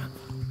rainwater.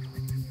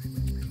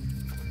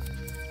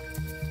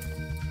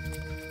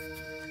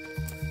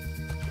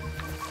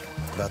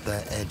 But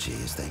they're edgy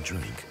as they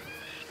drink.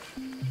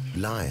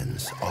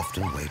 Lions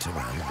often wait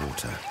around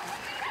water.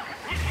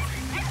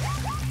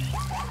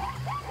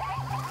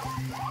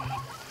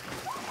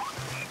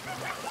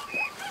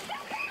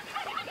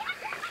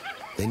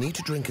 They need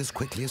to drink as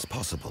quickly as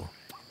possible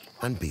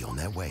and be on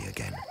their way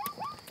again.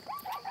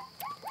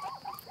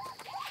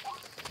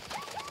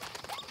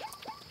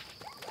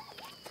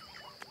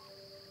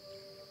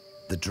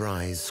 The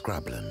dry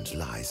scrubland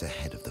lies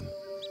ahead of them.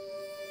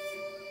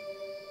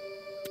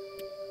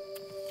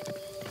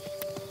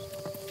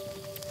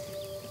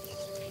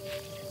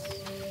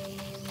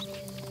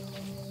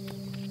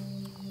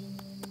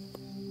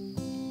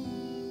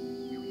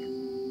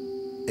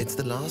 It's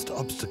the last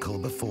obstacle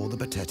before the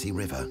Boteti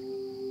River,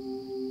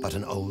 but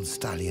an old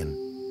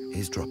stallion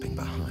is dropping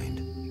behind.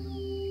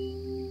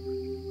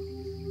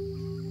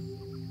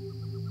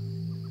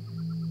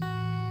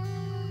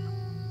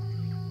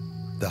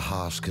 The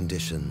harsh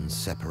conditions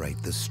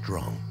separate the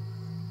strong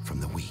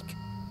from the weak.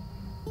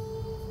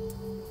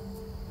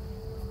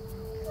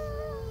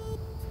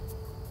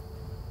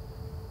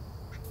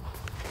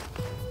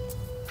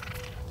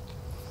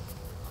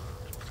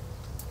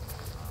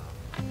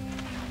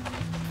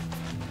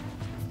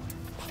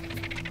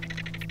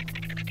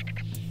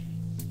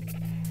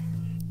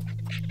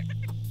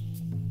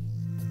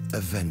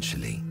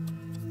 Eventually,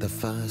 the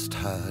first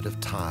herd of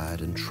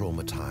tired and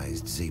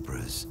traumatized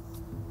zebras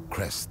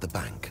crest the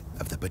bank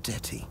of the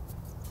Boteti.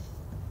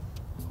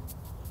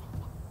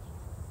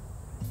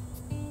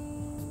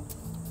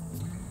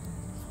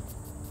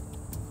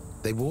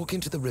 They walk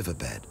into the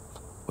riverbed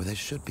where there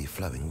should be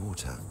flowing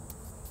water.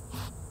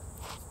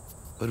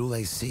 But all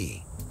they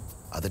see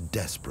are the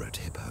desperate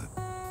hippo.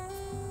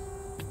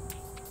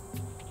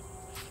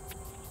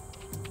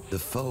 The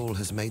foal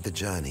has made the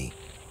journey.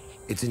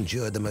 It's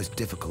endured the most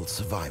difficult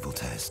survival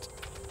test.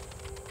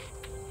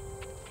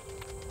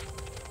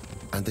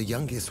 And the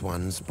youngest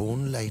ones,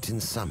 born late in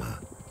summer,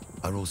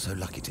 are also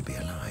lucky to be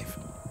alive.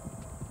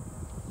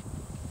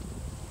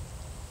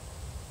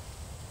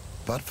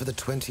 But for the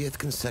 20th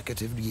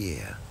consecutive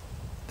year,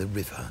 the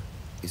river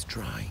is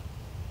dry.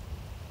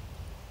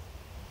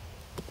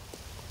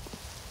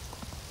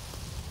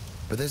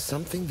 But there's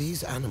something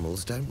these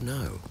animals don't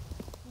know.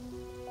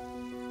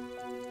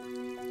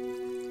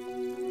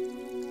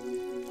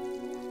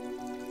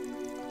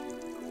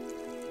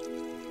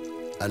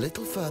 A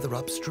little further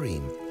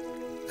upstream,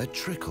 a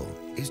trickle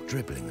is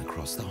dribbling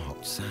across the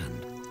hot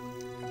sand.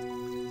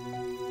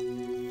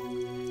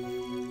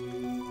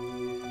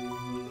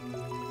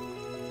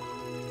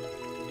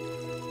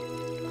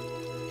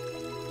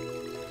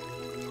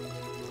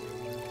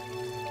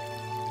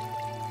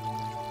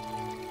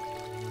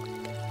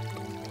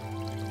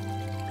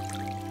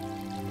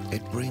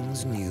 It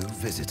brings new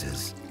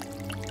visitors.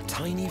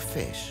 Tiny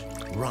fish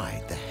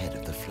ride the head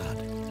of the flood.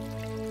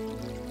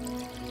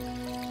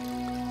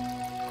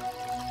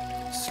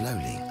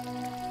 Slowly,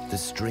 the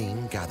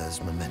stream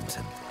gathers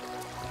momentum.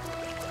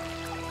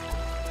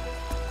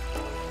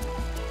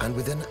 And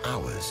within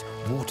hours,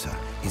 water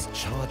is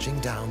charging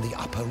down the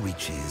upper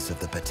reaches of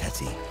the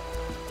Boteti.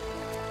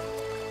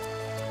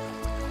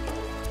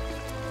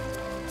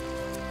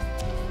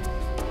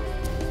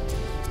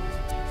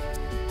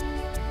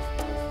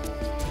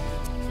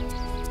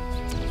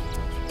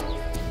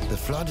 The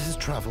flood has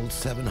traveled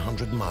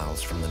 700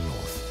 miles from the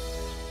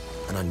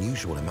north. An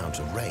unusual amount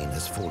of rain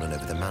has fallen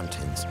over the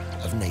mountains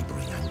of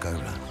neighboring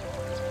Angola.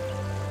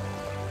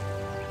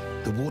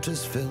 The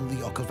waters fill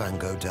the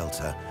Okavango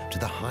Delta to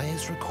the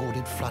highest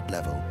recorded flood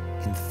level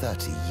in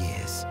 30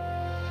 years.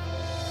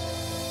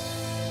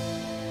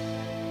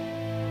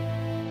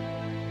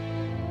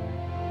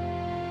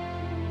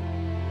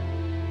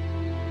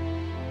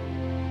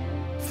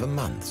 For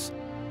months,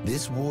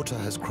 this water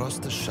has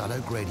crossed the shallow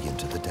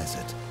gradient of the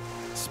desert,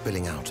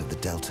 spilling out of the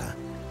delta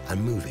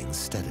and moving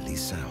steadily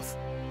south.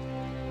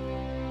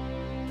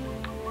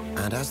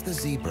 And as the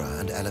zebra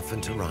and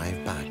elephant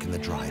arrive back in the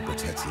dry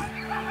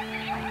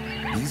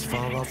Boteti, these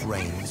far-off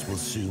rains will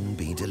soon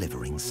be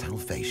delivering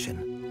salvation.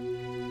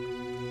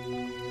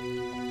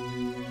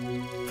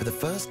 For the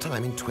first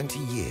time in 20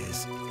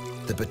 years,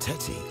 the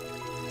Boteti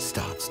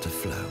starts to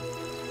flow.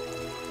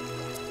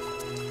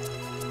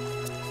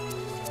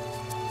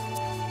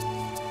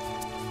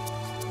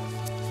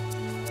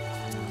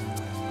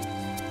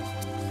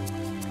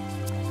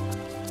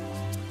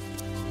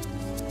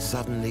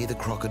 Suddenly, the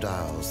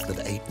crocodiles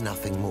that ate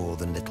nothing more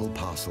than little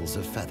parcels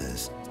of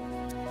feathers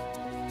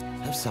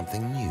have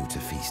something new to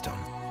feast on.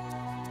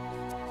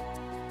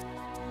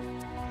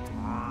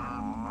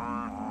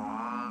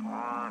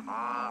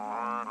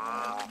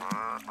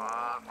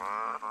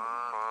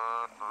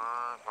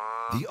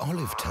 The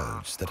olive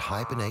toads that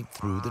hibernate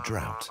through the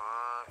drought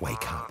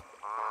wake up.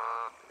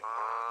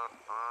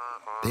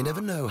 They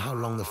never know how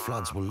long the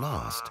floods will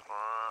last,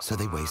 so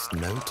they waste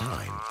no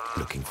time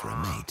looking for a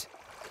mate.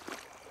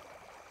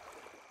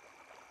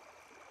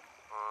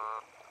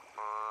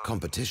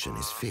 Competition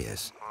is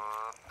fierce,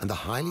 and the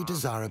highly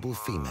desirable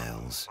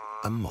females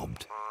are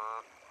mobbed.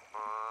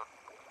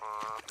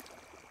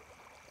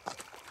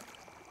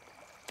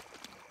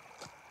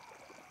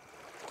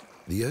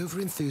 The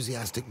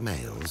over-enthusiastic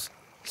males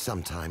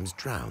sometimes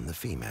drown the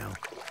female.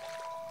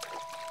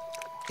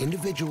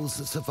 Individuals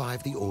that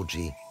survive the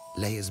orgy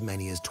lay as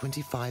many as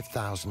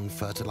 25,000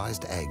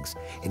 fertilized eggs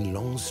in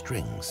long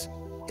strings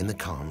in the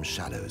calm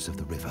shallows of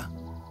the river.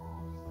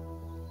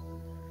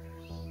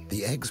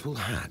 The eggs will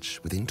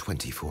hatch within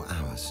 24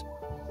 hours.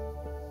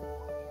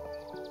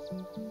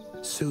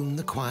 Soon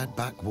the quiet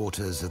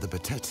backwaters of the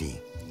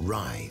Boteti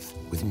writhe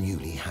with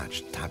newly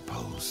hatched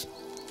tadpoles.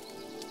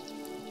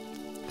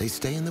 They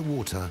stay in the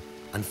water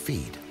and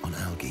feed on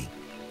algae.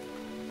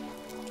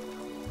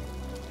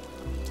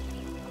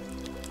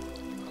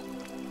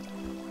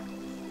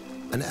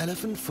 An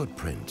elephant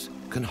footprint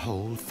can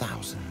hold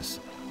thousands.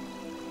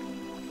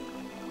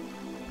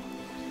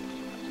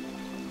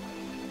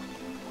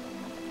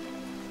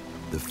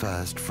 The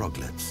first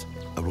froglets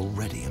are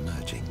already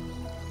emerging.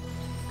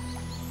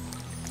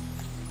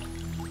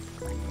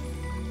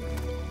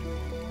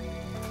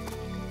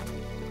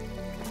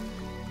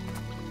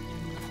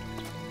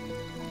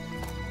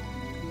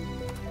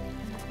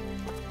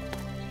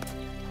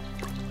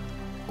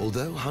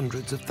 Although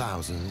hundreds of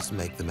thousands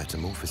make the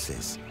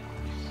metamorphosis,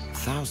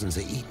 thousands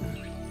are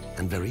eaten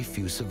and very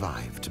few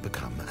survive to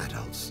become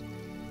adults.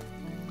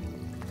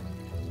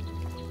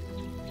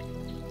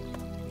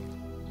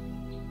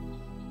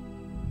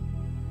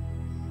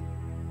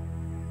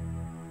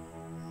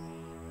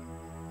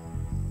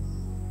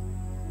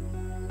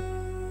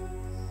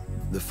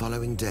 The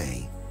following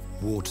day,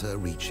 water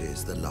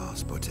reaches the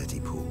last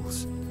Boteti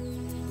pools,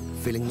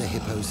 filling the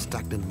hippo's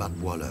stagnant mud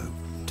wallow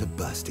to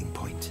bursting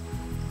point.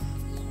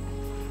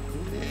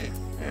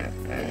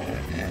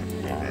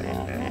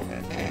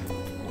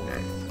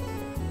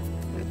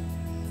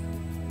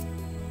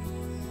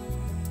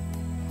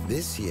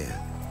 This year,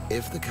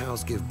 if the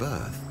cows give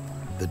birth,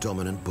 the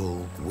dominant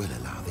bull will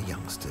allow the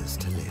youngsters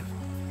to live.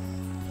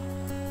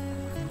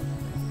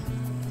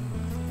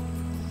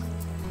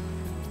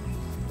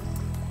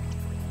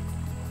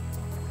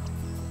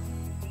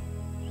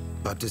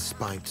 But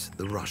despite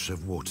the rush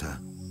of water,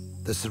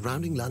 the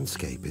surrounding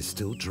landscape is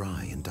still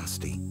dry and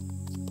dusty.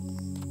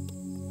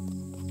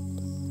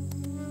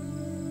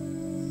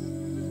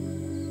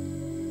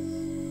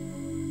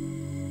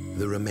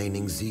 The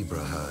remaining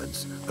zebra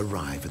herds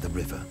arrive at the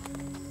river.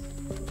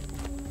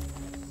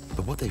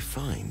 But what they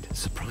find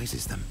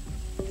surprises them.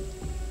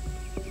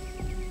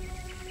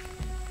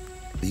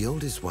 The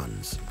oldest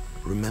ones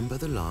remember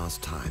the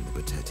last time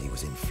the Boteti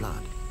was in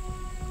flood.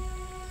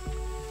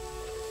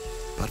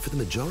 But for the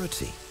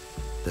majority,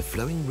 the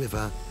flowing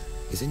river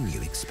is a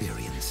new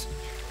experience.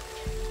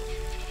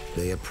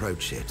 They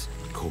approach it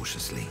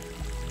cautiously.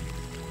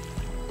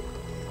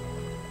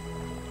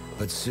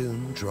 but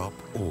soon drop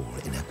all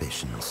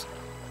inhibitions.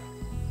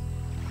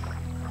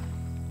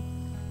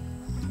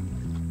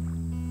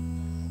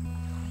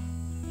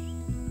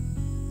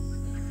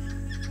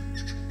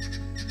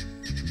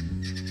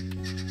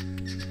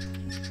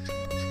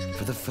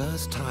 For the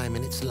first time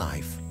in its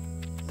life,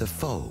 the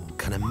foal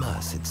can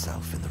immerse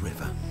itself in the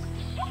river.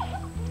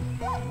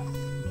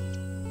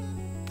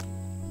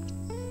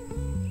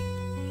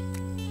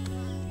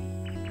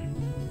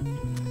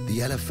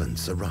 The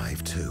elephants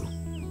arrive too.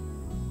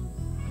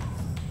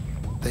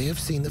 They have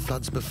seen the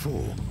floods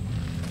before.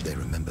 They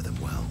remember them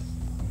well.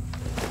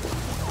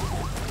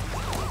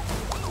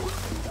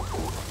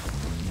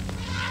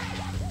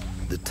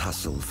 The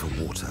tussle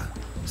for water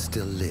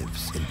still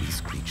lives in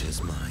these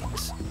creatures'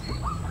 minds.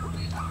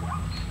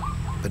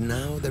 But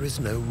now there is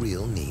no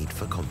real need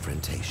for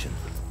confrontation.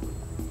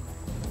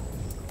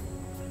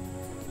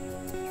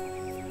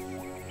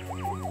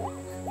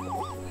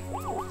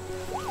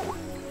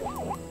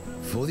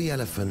 For the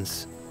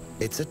elephants,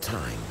 it's a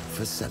time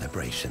for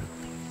celebration.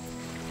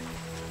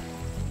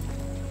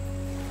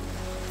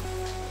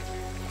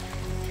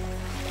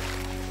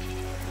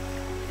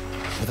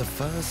 For the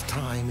first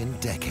time in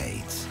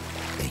decades,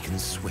 they can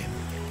swim.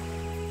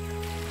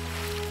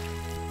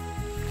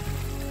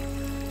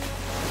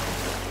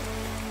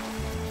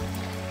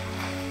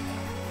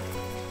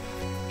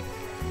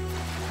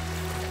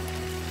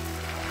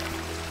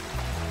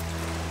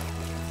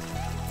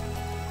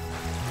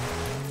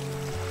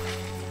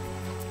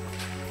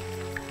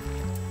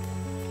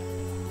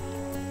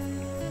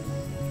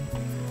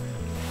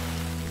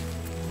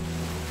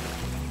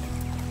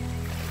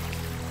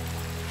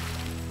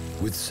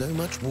 With so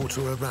much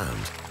water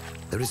around,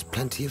 there is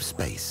plenty of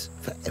space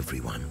for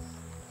everyone.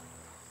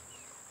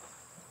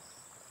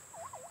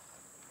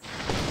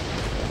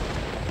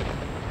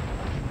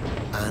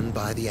 And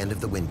by the end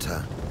of the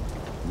winter,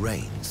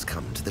 rains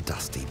come to the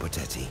dusty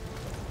Boteti.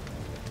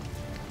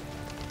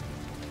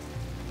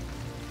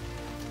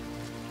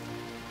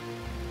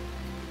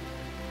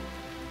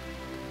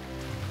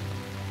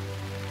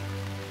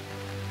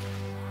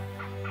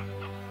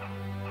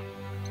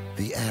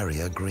 The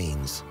area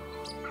greens.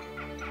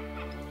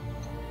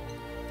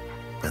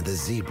 And the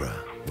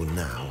zebra will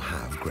now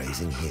have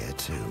grazing here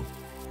too.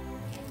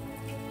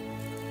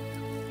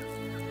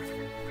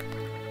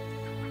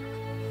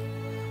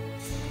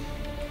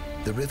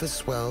 The river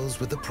swells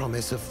with the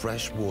promise of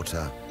fresh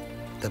water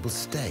that will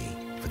stay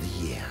for the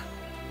year.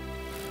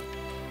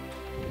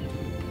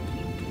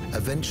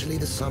 Eventually,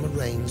 the summer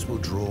rains will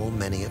draw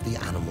many of the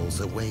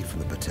animals away from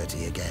the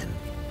Boteti again.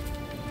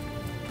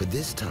 But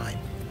this time,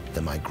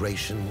 the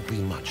migration will be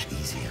much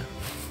easier.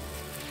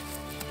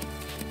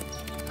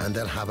 And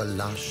they'll have a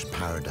lush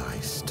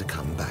paradise to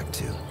come back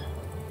to.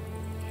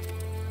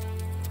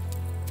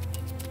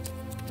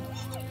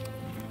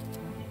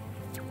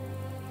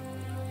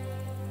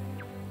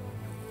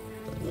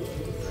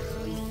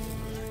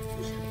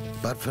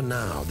 But for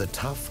now, the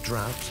tough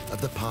drought of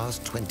the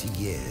past 20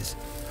 years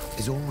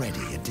is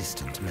already a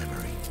distant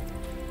memory.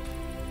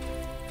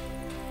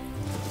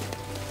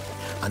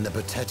 And the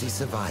Boteti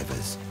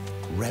survivors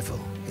revel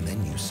in their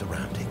new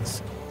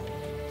surroundings.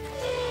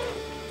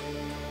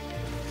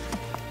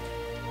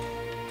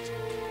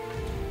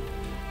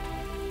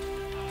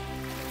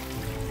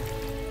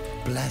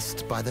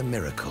 Blessed by the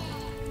miracle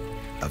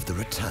of the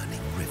returning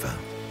river.